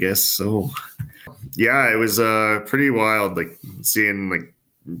 Apparently, I guess so. Yeah, it was pretty wild. Like seeing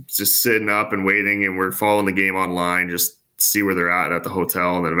just sitting up and waiting, and we're following the game online, just see where they're at the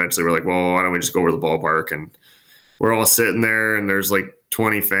hotel, and then eventually we're like, well, why don't we just go over to the ballpark? And we're all sitting there, and there's like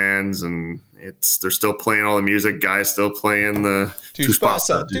 20 fans, and they're still playing all the music. Guy's still playing the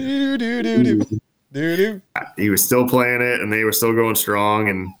Tuspasa. Do do do do do do. He was still playing it, and they were still going strong.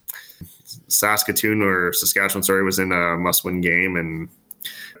 And Saskatchewan, sorry, was in a must-win game, and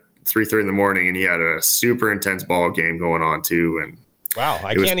 3:30 in the morning, and he had a super intense ball game going on too. And wow,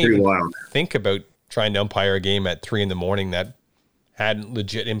 I can't even think about trying to umpire a game at 3 a.m. that had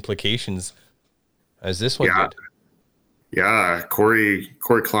legit implications as this one did. Yeah, Corey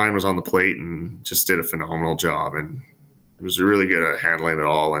Klein was on the plate and just did a phenomenal job, and it was really good at handling it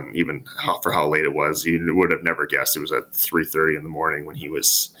all. And even for how late it was, you would have never guessed it was at 3:30 in the morning when he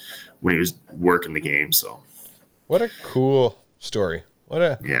was working the game. So, what a cool story!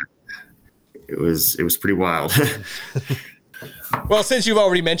 It was pretty wild. Well, since you've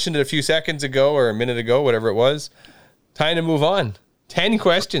already mentioned it a few seconds ago or a minute ago, whatever it was, time to move on. 10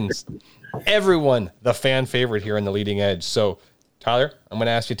 questions. Everyone, the fan favorite here on the Leading Edge. So, Tyler, I'm going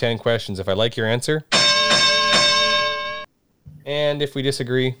to ask you 10 questions. If I like your answer, and if we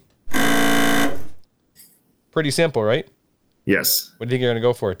disagree, pretty simple, right? Yes. What do you think you're going to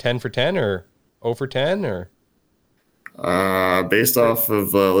go for? 10 for 10 or 0 for 10 or? Based off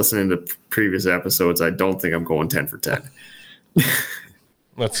of listening to previous episodes, I don't think I'm going 10 for 10.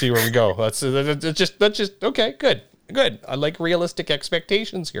 Let's see where we go. Let's just okay, good. I like realistic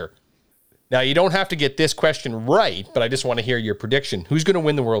expectations here. Now, you don't have to get this question right, but I just want to hear your prediction. Who's going to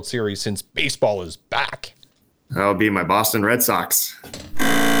win the World Series since baseball is back? That'll be my Boston Red Sox.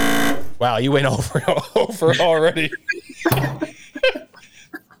 Wow, you went over already.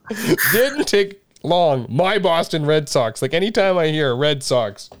 Didn't take long. My Boston Red Sox. Like anytime I hear Red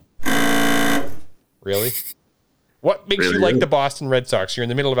Sox. Really? What makes you like the Boston Red Sox? You're in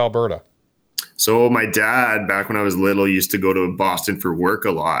the middle of Alberta. So my dad, back when I was little, used to go to Boston for work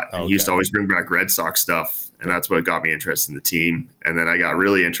a lot. Okay. He used to always bring back Red Sox stuff, and that's what got me interested in the team. And then I got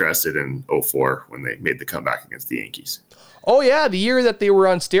really interested in 2004 when they made the comeback against the Yankees. Oh, yeah, the year that they were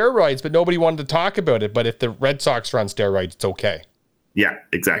on steroids, but nobody wanted to talk about it. But if the Red Sox are on steroids, it's okay. Yeah,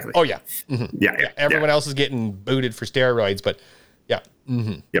 exactly. Oh, yeah. Mm-hmm. Yeah. Everyone else is getting booted for steroids, but yeah.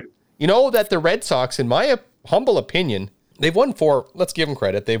 Mm-hmm. Yep. You know that the Red Sox, in my humble opinion, they've won 4. Let's give them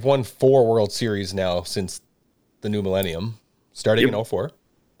credit. They've won 4 World Series now since the new millennium, starting in 2004.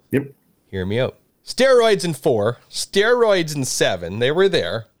 Yep. Hear me out. Steroids in 4, steroids in 7. They were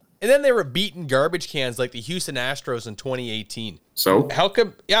there. And then they were beating garbage cans like the Houston Astros in 2018. So? How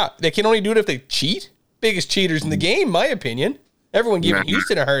come? Yeah, they can only do it if they cheat. Biggest cheaters in the game, my opinion. Everyone giving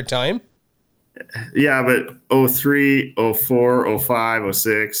Houston a hard time. Yeah, but 03, 04, 05,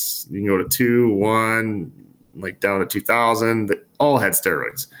 06, you can go to 2, 1, like down to 2000. They all had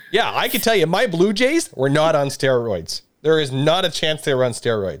steroids. Yeah, I can tell you, my Blue Jays were not on steroids. There is not a chance they were on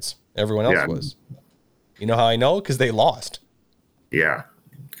steroids. Everyone else was. You know how I know? Because they lost. Yeah,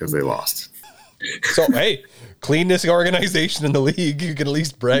 because they lost. So, hey, cleanest organization in the league. You can at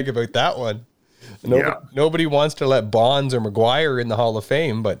least brag about that one. Nobody wants to let Bonds or McGuire in the Hall of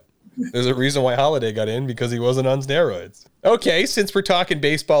Fame, but there's a reason why Holiday got in, because he wasn't on steroids. Okay, since we're talking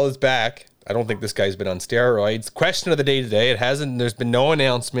baseball is back, I don't think this guy's been on steroids. Question of the day today. There's been no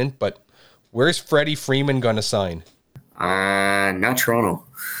announcement, but where's Freddie Freeman going to sign? Not Toronto.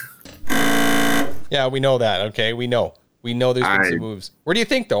 Yeah, we know that. Okay, we know. We know there's been some moves. Where do you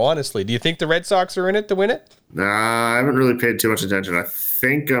think, though, honestly? Do you think the Red Sox are in it to win it? I haven't really paid too much attention. I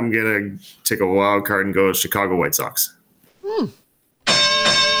think I'm going to take a wild card and go Chicago White Sox.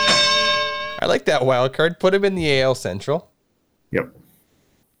 I like that wild card. Put him in the AL Central. Yep.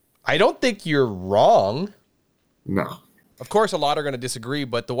 I don't think you're wrong. No. Of course, a lot are going to disagree,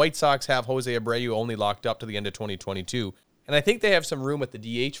 but the White Sox have Jose Abreu only locked up to the end of 2022. And I think they have some room at the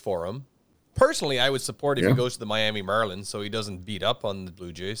DH for him. Personally, I would support if he goes to the Miami Marlins so he doesn't beat up on the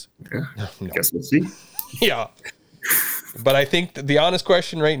Blue Jays. Yeah, no. I guess we'll see. Yeah. But I think the honest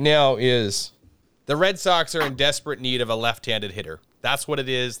question right now is the Red Sox are in desperate need of a left-handed hitter. That's what it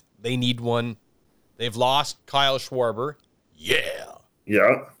is. They need one. They've lost Kyle Schwarber. Yeah.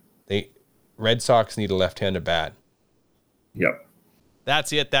 Yeah. Red Sox need a left-handed bat. Yep.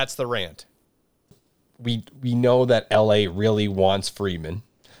 That's it. That's the rant. We know that LA really wants Freeman.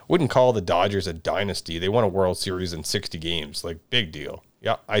 Wouldn't call the Dodgers a dynasty. They won a World Series in 60 games. Like, big deal.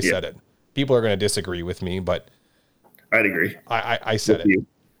 Yeah, I said it. People are going to disagree with me, but I'd agree. I said it.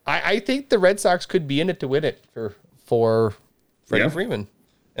 I think the Red Sox could be in it to win it for Freddie Freeman.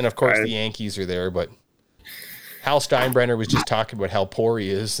 And, of course, the Yankees are there, but Hal Steinbrenner was just talking about how poor he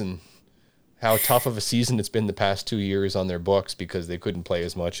is and how tough of a season it's been the past 2 years on their books because they couldn't play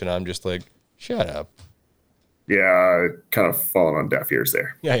as much. And I'm just like, shut up. Yeah, kind of falling on deaf ears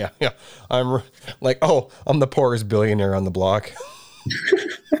there. Yeah. I'm like, oh, I'm the poorest billionaire on the block.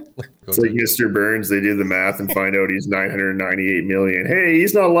 It's like Mr. Burns, they do the math and find out he's 998 million. Hey,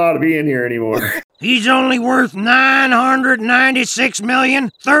 he's not allowed to be in here anymore. He's only worth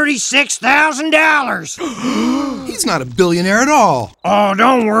 $996,036,000. He's not a billionaire at all. Oh,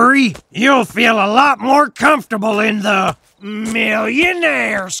 don't worry. You'll feel a lot more comfortable in the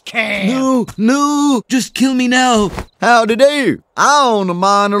millionaires camp. No, just kill me now. Howdy do. I own a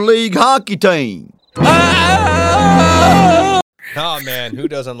minor league hockey team. Oh, man, who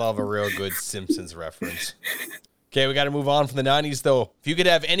doesn't love a real good Simpsons reference? Okay, we got to move on from the 90s, though. If you could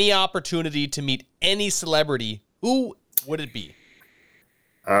have any opportunity to meet any celebrity, who would it be?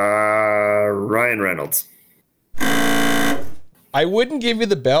 Ryan Reynolds. I wouldn't give you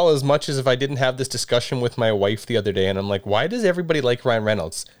the bell as much as if I didn't have this discussion with my wife the other day, and I'm like, why does everybody like Ryan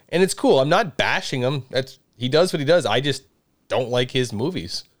Reynolds? And it's cool. I'm not bashing him. He does what he does. I just don't like his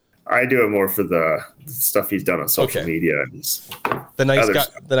movies. I do it more for the stuff he's done on social media. The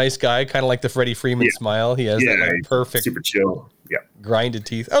nice guy, kind of like the Freddie Freeman smile. He has that like perfect, super chill, grinded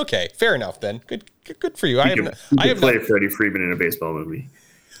teeth. Okay, fair enough then. Good for you. I have play Freddie Freeman in a baseball movie.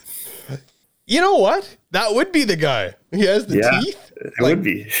 You know what? That would be the guy. He has the teeth. It would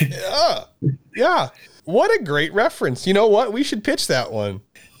be. Yeah. What a great reference. You know what? We should pitch that one.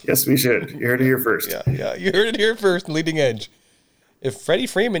 Yes, we should. You heard it here first. Yeah. You heard it here first. Leading Edge. If Freddie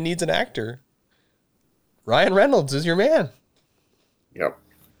Freeman needs an actor, Ryan Reynolds is your man. Yep.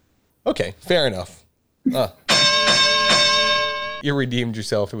 Okay, fair enough. You redeemed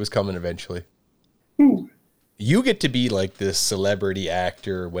yourself. It was coming eventually. Ooh. You get to be like this celebrity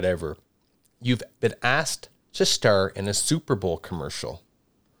actor or whatever. You've been asked to star in a Super Bowl commercial.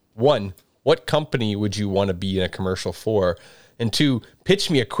 1, what company would you want to be in a commercial for? And 2,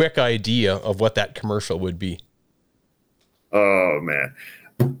 pitch me a quick idea of what that commercial would be. Oh, man.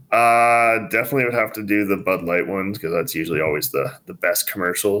 Definitely would have to do the Bud Light ones because that's usually always the best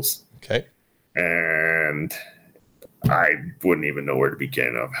commercials. Okay. And I wouldn't even know where to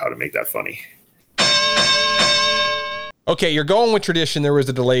begin of how to make that funny. Okay, you're going with tradition. There was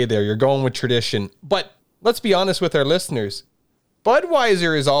a delay there. You're going with tradition. But let's be honest with our listeners.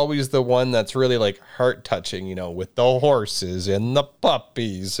 Budweiser is always the one that's really like heart-touching, you know, with the horses and the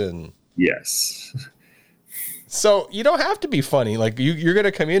puppies and... Yes. So you don't have to be funny. Like you're going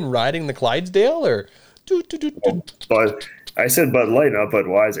to come in riding the Clydesdale or... But I said Bud Light, not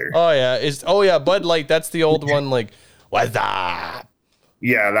Budweiser. Oh, yeah. Bud Light. That's the old one. Like, what's that?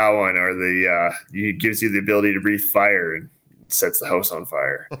 Yeah, that one. Or it gives you the ability to breathe fire and sets the house on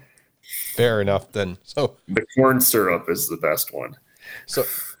fire. Fair enough then. So the corn syrup is the best one. So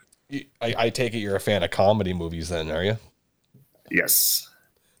I take it you're a fan of comedy movies then, are you? Yes.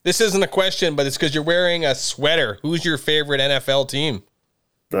 This isn't a question, but it's because you're wearing a sweater. Who's your favorite NFL team?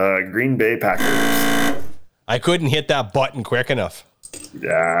 The Green Bay Packers. I couldn't hit that button quick enough.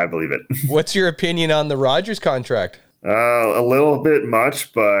 Yeah, I believe it. What's your opinion on the Rodgers contract? A little bit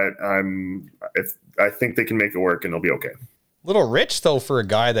much, but I think they can make it work and they'll be okay. A little rich though for a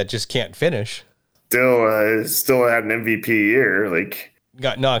guy that just can't finish. Still had an MVP year. Like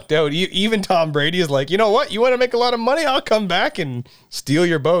got knocked out. Even Tom Brady is like, you know what? You want to make a lot of money? I'll come back and steal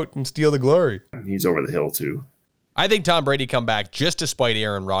your boat and steal the glory. He's over the hill too. I think Tom Brady come back just to spite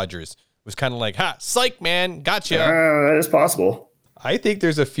Aaron Rodgers. It was kind of like, ha, psych, man, gotcha. That is possible. I think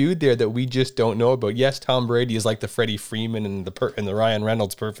there's a feud there that we just don't know about. Yes, Tom Brady is like the Freddie Freeman and the Ryan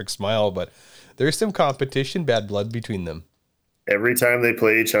Reynolds perfect smile, but there's some competition, bad blood between them. Every time they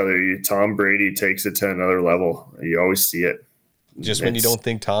play each other, Tom Brady takes it to another level. You always see it. Just when you don't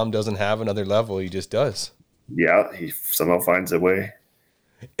think Tom doesn't have another level, he just does. Yeah, he somehow finds a way.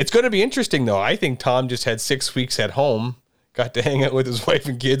 It's going to be interesting, though. I think Tom just had 6 weeks at home, got to hang out with his wife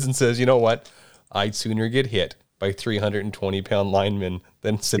and kids, and says, you know what? I'd sooner get hit by 320-pound linemen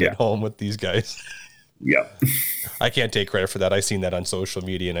than sit at home with these guys. Yeah. I can't take credit for that. I've seen that on social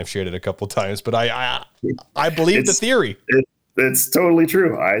media, and I've shared it a couple times, but I believe the theory. It's totally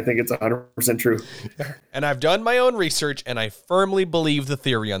true. I think it's 100% true. And I've done my own research, and I firmly believe the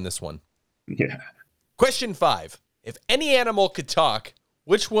theory on this one. Yeah. Question 5. If any animal could talk,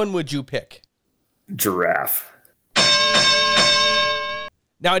 which one would you pick? Giraffe.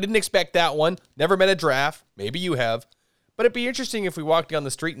 Now, I didn't expect that one. Never met a giraffe. Maybe you have. But it'd be interesting if we walked down the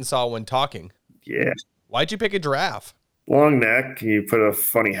street and saw one talking. Yeah. Why'd you pick a giraffe? Long neck, you put a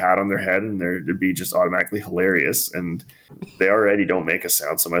funny hat on their head, and it'd be just automatically hilarious. And they already don't make a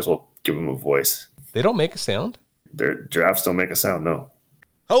sound, so might as well give them a voice. They don't make a sound? Their giraffes don't make a sound, no.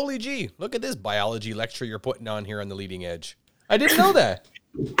 Holy gee, look at this biology lecture you're putting on here on the Leading Edge. I didn't know that.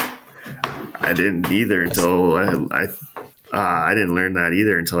 I didn't either until I didn't learn that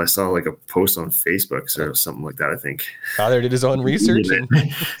either until I saw like a post on Facebook or something like that. I think Tyler did his own research and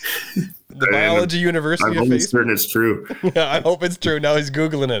the Biology University I'm of almost Facebook. certain it's true. Yeah, I hope it's true. Now he's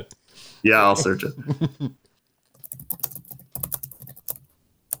Googling it. Yeah, I'll search it.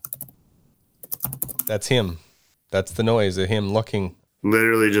 That's him. That's the noise of him looking.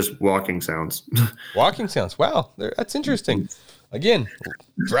 Literally just walking sounds. Walking sounds. Wow, that's interesting. Again,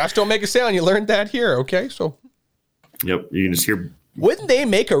 drafts don't make a sound. You learned that here. Okay, so. Yep, you can just hear. Wouldn't they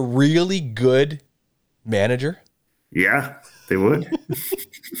make a really good manager? Yeah, they would.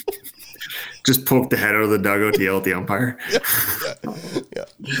 Just poke the head out of the dugout to yell at the umpire. Yeah.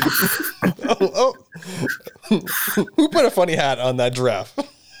 Oh. Who put a funny hat on that giraffe?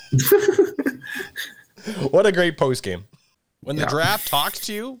 What a great post game. When the giraffe talks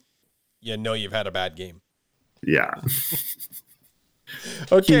to you, you know you've had a bad game. Yeah.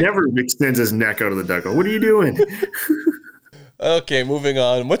 Okay. He never extends his neck out of the dugout. What are you doing? Okay, moving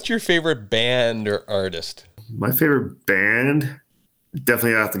on. What's your favorite band or artist? My favorite band,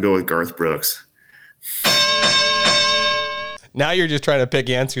 definitely have to go with Garth Brooks. Now you're just trying to pick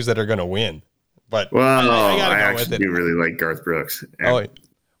answers that are going to win. But Well, I gotta I go with actually it. do really like Garth Brooks. And Oh,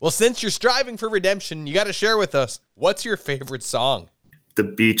 well, since you're striving for redemption, you got to share with us. What's your favorite song? The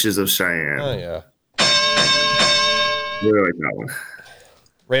Beaches of Cheyenne. Oh, yeah. Really like that one.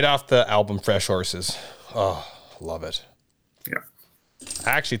 Right off the album Fresh Horses. Oh, love it. Yeah.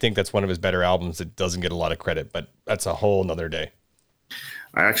 I actually think that's one of his better albums that doesn't get a lot of credit, but that's a whole nother day.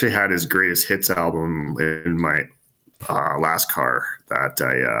 I actually had his greatest hits album in my last car that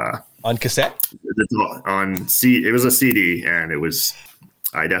I On cassette? it was a CD, and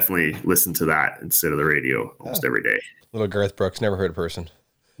I definitely listened to that instead of the radio almost every day. Little Garth Brooks, never heard a person.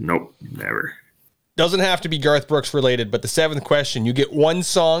 Nope, never. Doesn't have to be Garth Brooks related, but the seventh question, you get one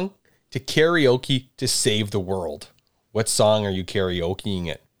song to karaoke to save the world. What song are you karaokeing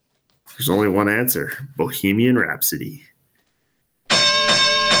it? There's only one answer: Bohemian Rhapsody.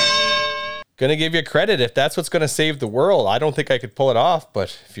 Gonna give you credit if that's what's gonna save the world. I don't think I could pull it off,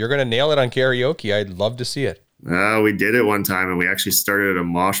 but if you're gonna nail it on karaoke, I'd love to see it. We did it one time, and we actually started a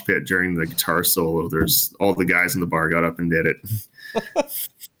mosh pit during the guitar solo. There's all the guys in the bar got up and did it.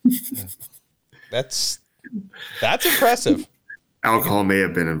 That's impressive. Alcohol may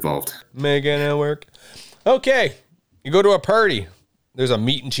have been involved. Making it work. Okay, you go to a party. There's a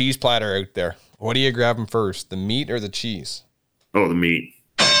meat and cheese platter out there. What are you grabbing first, the meat or the cheese? Oh, the meat.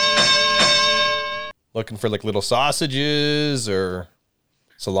 Looking for like little sausages or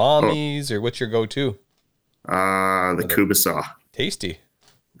salamis, or what's your go-to? The kubasa. Tasty.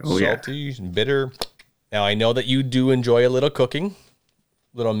 Oh, salty and bitter. Now, I know that you do enjoy a little cooking,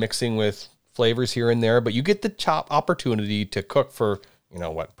 a little mixing with flavors here and there, but you get the opportunity to cook for,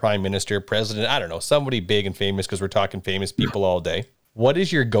 prime minister, president, I don't know, somebody big and famous, because we're talking famous people all day. What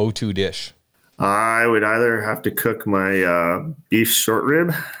is your go-to dish? I would either have to cook my beef short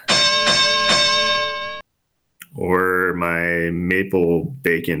rib or my maple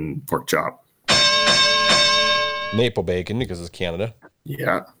bacon pork chop. Maple bacon, because it's Canada.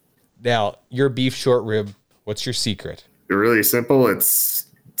 Yeah. Now, your beef short rib, what's your secret? Really simple. It's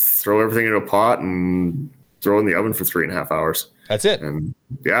throw everything into a pot and throw it in the oven for 3.5 hours. That's it. And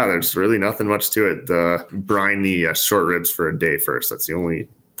yeah, there's really nothing much to it. Brine the short ribs for a day first. That's the only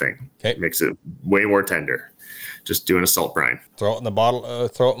thing. Okay. Makes it way more tender. Just doing a salt brine. Throw it in the bottle,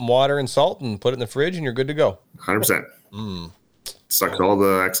 throw it in water and salt, and put it in the fridge, and you're good to go. 100%. Sucks all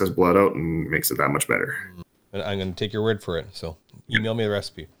the excess blood out and makes it that much better. And I'm going to take your word for it. So email me the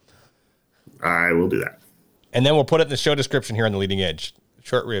recipe. I will do that. And then we'll put it in the show description here on the Leading Edge.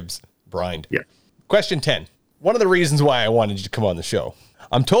 Short ribs, brined. Yeah. Question 10. One of the reasons why I wanted you to come on the show.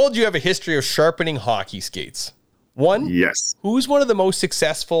 I'm told you have a history of sharpening hockey skates. One, Yes. who's one of the most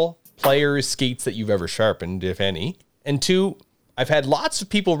successful players' skates that you've ever sharpened, if any? And two, I've had lots of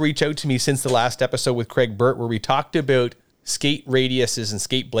people reach out to me since the last episode with Craig Burt where we talked about skate radiuses and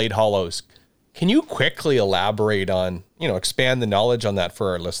skate blade hollows. Can you quickly elaborate on, expand the knowledge on that for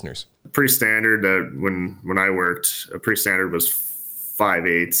our listeners? Pretty standard. When I worked, a pretty standard was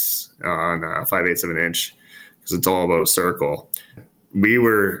 5/8 on 5/8 of an inch, because it's all about circle. We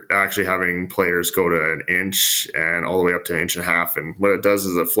were actually having players go to an inch and all the way up to 1.5 inches. And what it does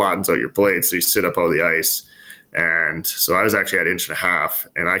is it flattens out your blade, so you sit up on the ice. And so I was actually at 1.5 inches,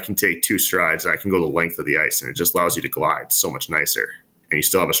 and I can take 2 strides. And I can go the length of the ice, and it just allows you to glide so much nicer. And you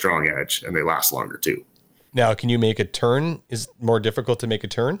still have a strong edge, and they last longer too. Now, can you make a turn? Is it more difficult to make a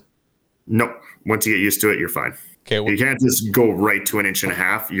turn? Nope. Once you get used to it, you're fine. Okay. You can't just go right to 1.5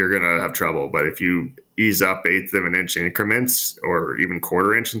 inches. You're going to have trouble. But if you ease up 1/8 of an inch increments or even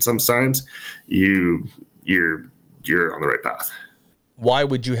 1/4 inch in some signs, you're on the right path. Why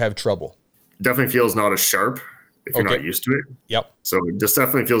would you have trouble? It definitely feels not as sharp if you're not used to it. Yep. So it just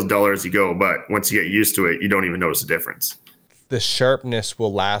definitely feels duller as you go. But once you get used to it, you don't even notice the difference. The sharpness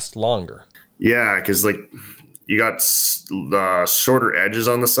will last longer. Yeah, because like you got the shorter edges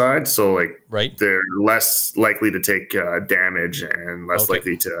on the side, so like they're less likely to take damage and less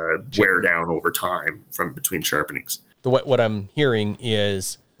likely to wear down over time from between sharpenings. What I'm hearing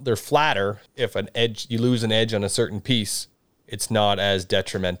is they're flatter. If you lose an edge on a certain piece, it's not as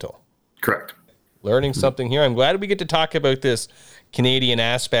detrimental. Correct. Learning something here. I'm glad we get to talk about this Canadian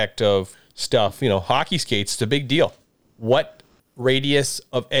aspect of stuff. Hockey skates, it's a big deal. What radius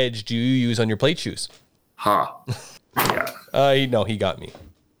of edge do you use on your plate shoes? Yeah. No, he got me.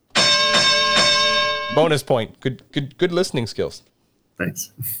 Bonus point. Good listening skills.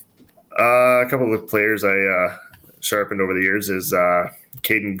 Thanks. A couple of players I sharpened over the years is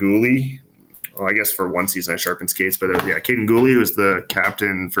Caden Gooley. Well, I guess for one season I sharpened skates, but Caden Gooley was the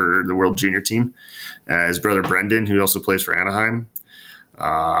captain for the World Junior team. His brother Brendan, who also plays for Anaheim.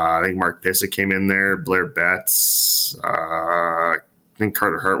 I think Mark Pissick came in there. Blair Betts. I think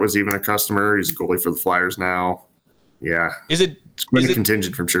Carter Hart was even a customer. He's a goalie for the Flyers now. Yeah. It's quite a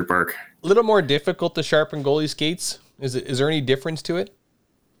contingent from Sherwood Park. A little more difficult to sharpen goalie skates? Is there any difference to it?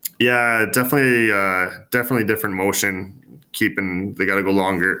 Yeah, definitely different motion. They got to go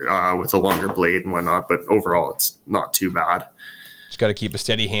longer with a longer blade and whatnot, but overall it's not too bad. Just got to keep a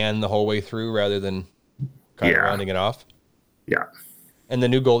steady hand the whole way through rather than kind of rounding it off. Yeah. And the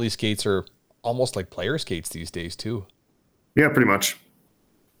new goalie skates are almost like player skates these days too. Yeah, pretty much.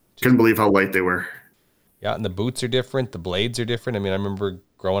 Couldn't believe how light they were. Yeah, and the boots are different. The blades are different. I mean, I remember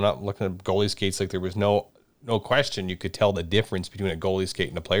growing up looking at goalie skates like there was no question you could tell the difference between a goalie skate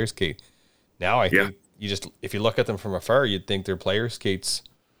and a player skate. Now I think if you look at them from afar, you'd think they're player skates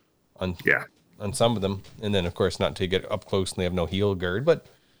on some of them. And then, of course, not until you get up close and they have no heel guard. But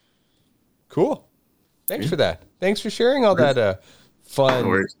cool. Thanks for that. Thanks for sharing all that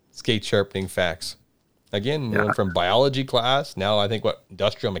fun skate sharpening facts. Again, we went from biology class. Now I think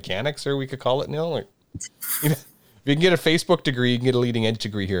industrial mechanics, or we could call it now. Like, if you can get a Facebook degree, you can get a leading edge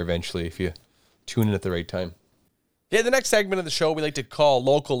degree here eventually if you tune in at the right time. Yeah, the next segment of the show we like to call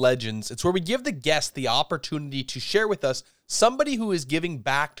Local Legends. It's where we give the guest the opportunity to share with us somebody who is giving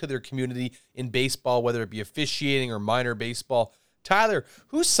back to their community in baseball, whether it be officiating or minor baseball. Tyler,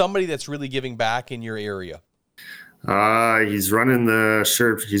 who's somebody that's really giving back in your area? He's running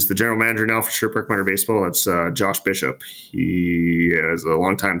he's the general manager now for Sherwood Park Minor Baseball. That's Josh Bishop. He is a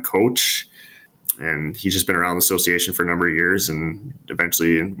longtime coach, and he's just been around the association for a number of years, and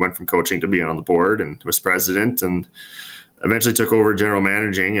eventually went from coaching to being on the board and was president, and eventually took over general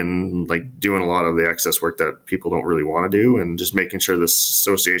managing and like doing a lot of the excess work that people don't really want to do, and just making sure this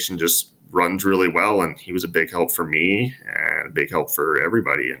association just runs really well. And he was a big help for me and a big help for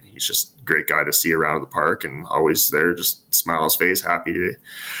everybody. And he's just a great guy to see around the park, and always there, just smile on his face,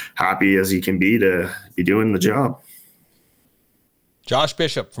 happy as he can be to be doing the job. Josh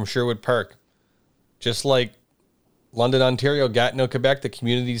Bishop from Sherwood Park. Just like London, Ontario, Gatineau, Quebec, the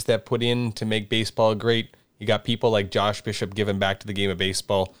communities that put in to make baseball great, you got people like Josh Bishop giving back to the game of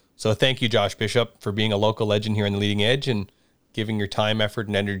baseball. So thank you, Josh Bishop, for being a local legend here in the Leading Edge and giving your time, effort,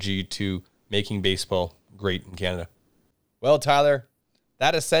 and energy to making baseball great in Canada. Well, Tyler,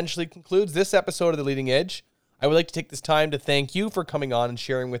 that essentially concludes this episode of The Leading Edge. I would like to take this time to thank you for coming on and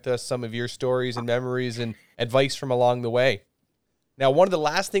sharing with us some of your stories and memories and advice from along the way. Now, one of the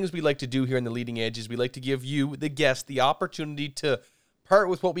last things we like to do here in The Leading Edge is we like to give you, the guest, the opportunity to part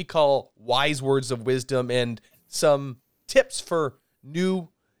with what we call wise words of wisdom and some tips for new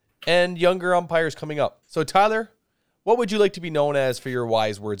and younger umpires coming up. So, Tyler, what would you like to be known as for your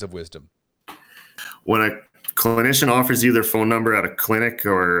wise words of wisdom? When a clinician offers you their phone number at a clinic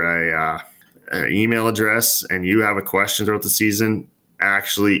or an email address and you have a question throughout the season,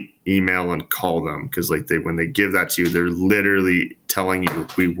 actually email and call them, because when they give that to you, they're literally telling you,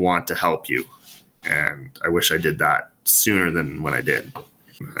 we want to help you. And I wish I did that sooner than when I did.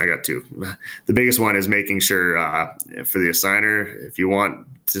 I got two. The biggest one is making sure for the assigner, if you want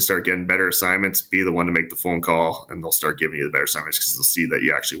to start getting better assignments, be the one to make the phone call, and they'll start giving you the better assignments because they'll see that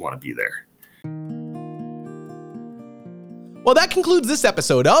you actually want to be there. Well, that concludes this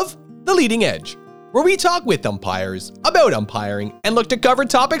episode of The Leading Edge, where we talk with umpires about umpiring and look to cover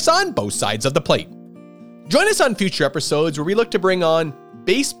topics on both sides of the plate. Join us on future episodes where we look to bring on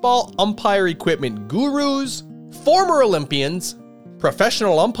baseball umpire equipment gurus, former Olympians,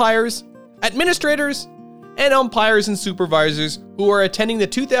 professional umpires, administrators, and umpires and supervisors who are attending the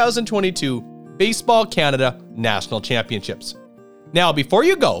 2022 Baseball Canada National Championships. Now, before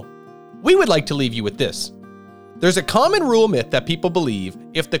you go, we would like to leave you with this. There's a common rule myth that people believe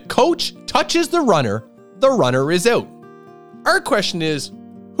if the coach touches the runner is out. Our question is,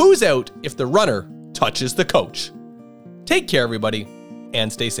 who's out if the runner touches the coach? Take care, everybody,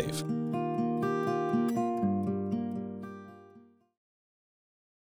 and stay safe.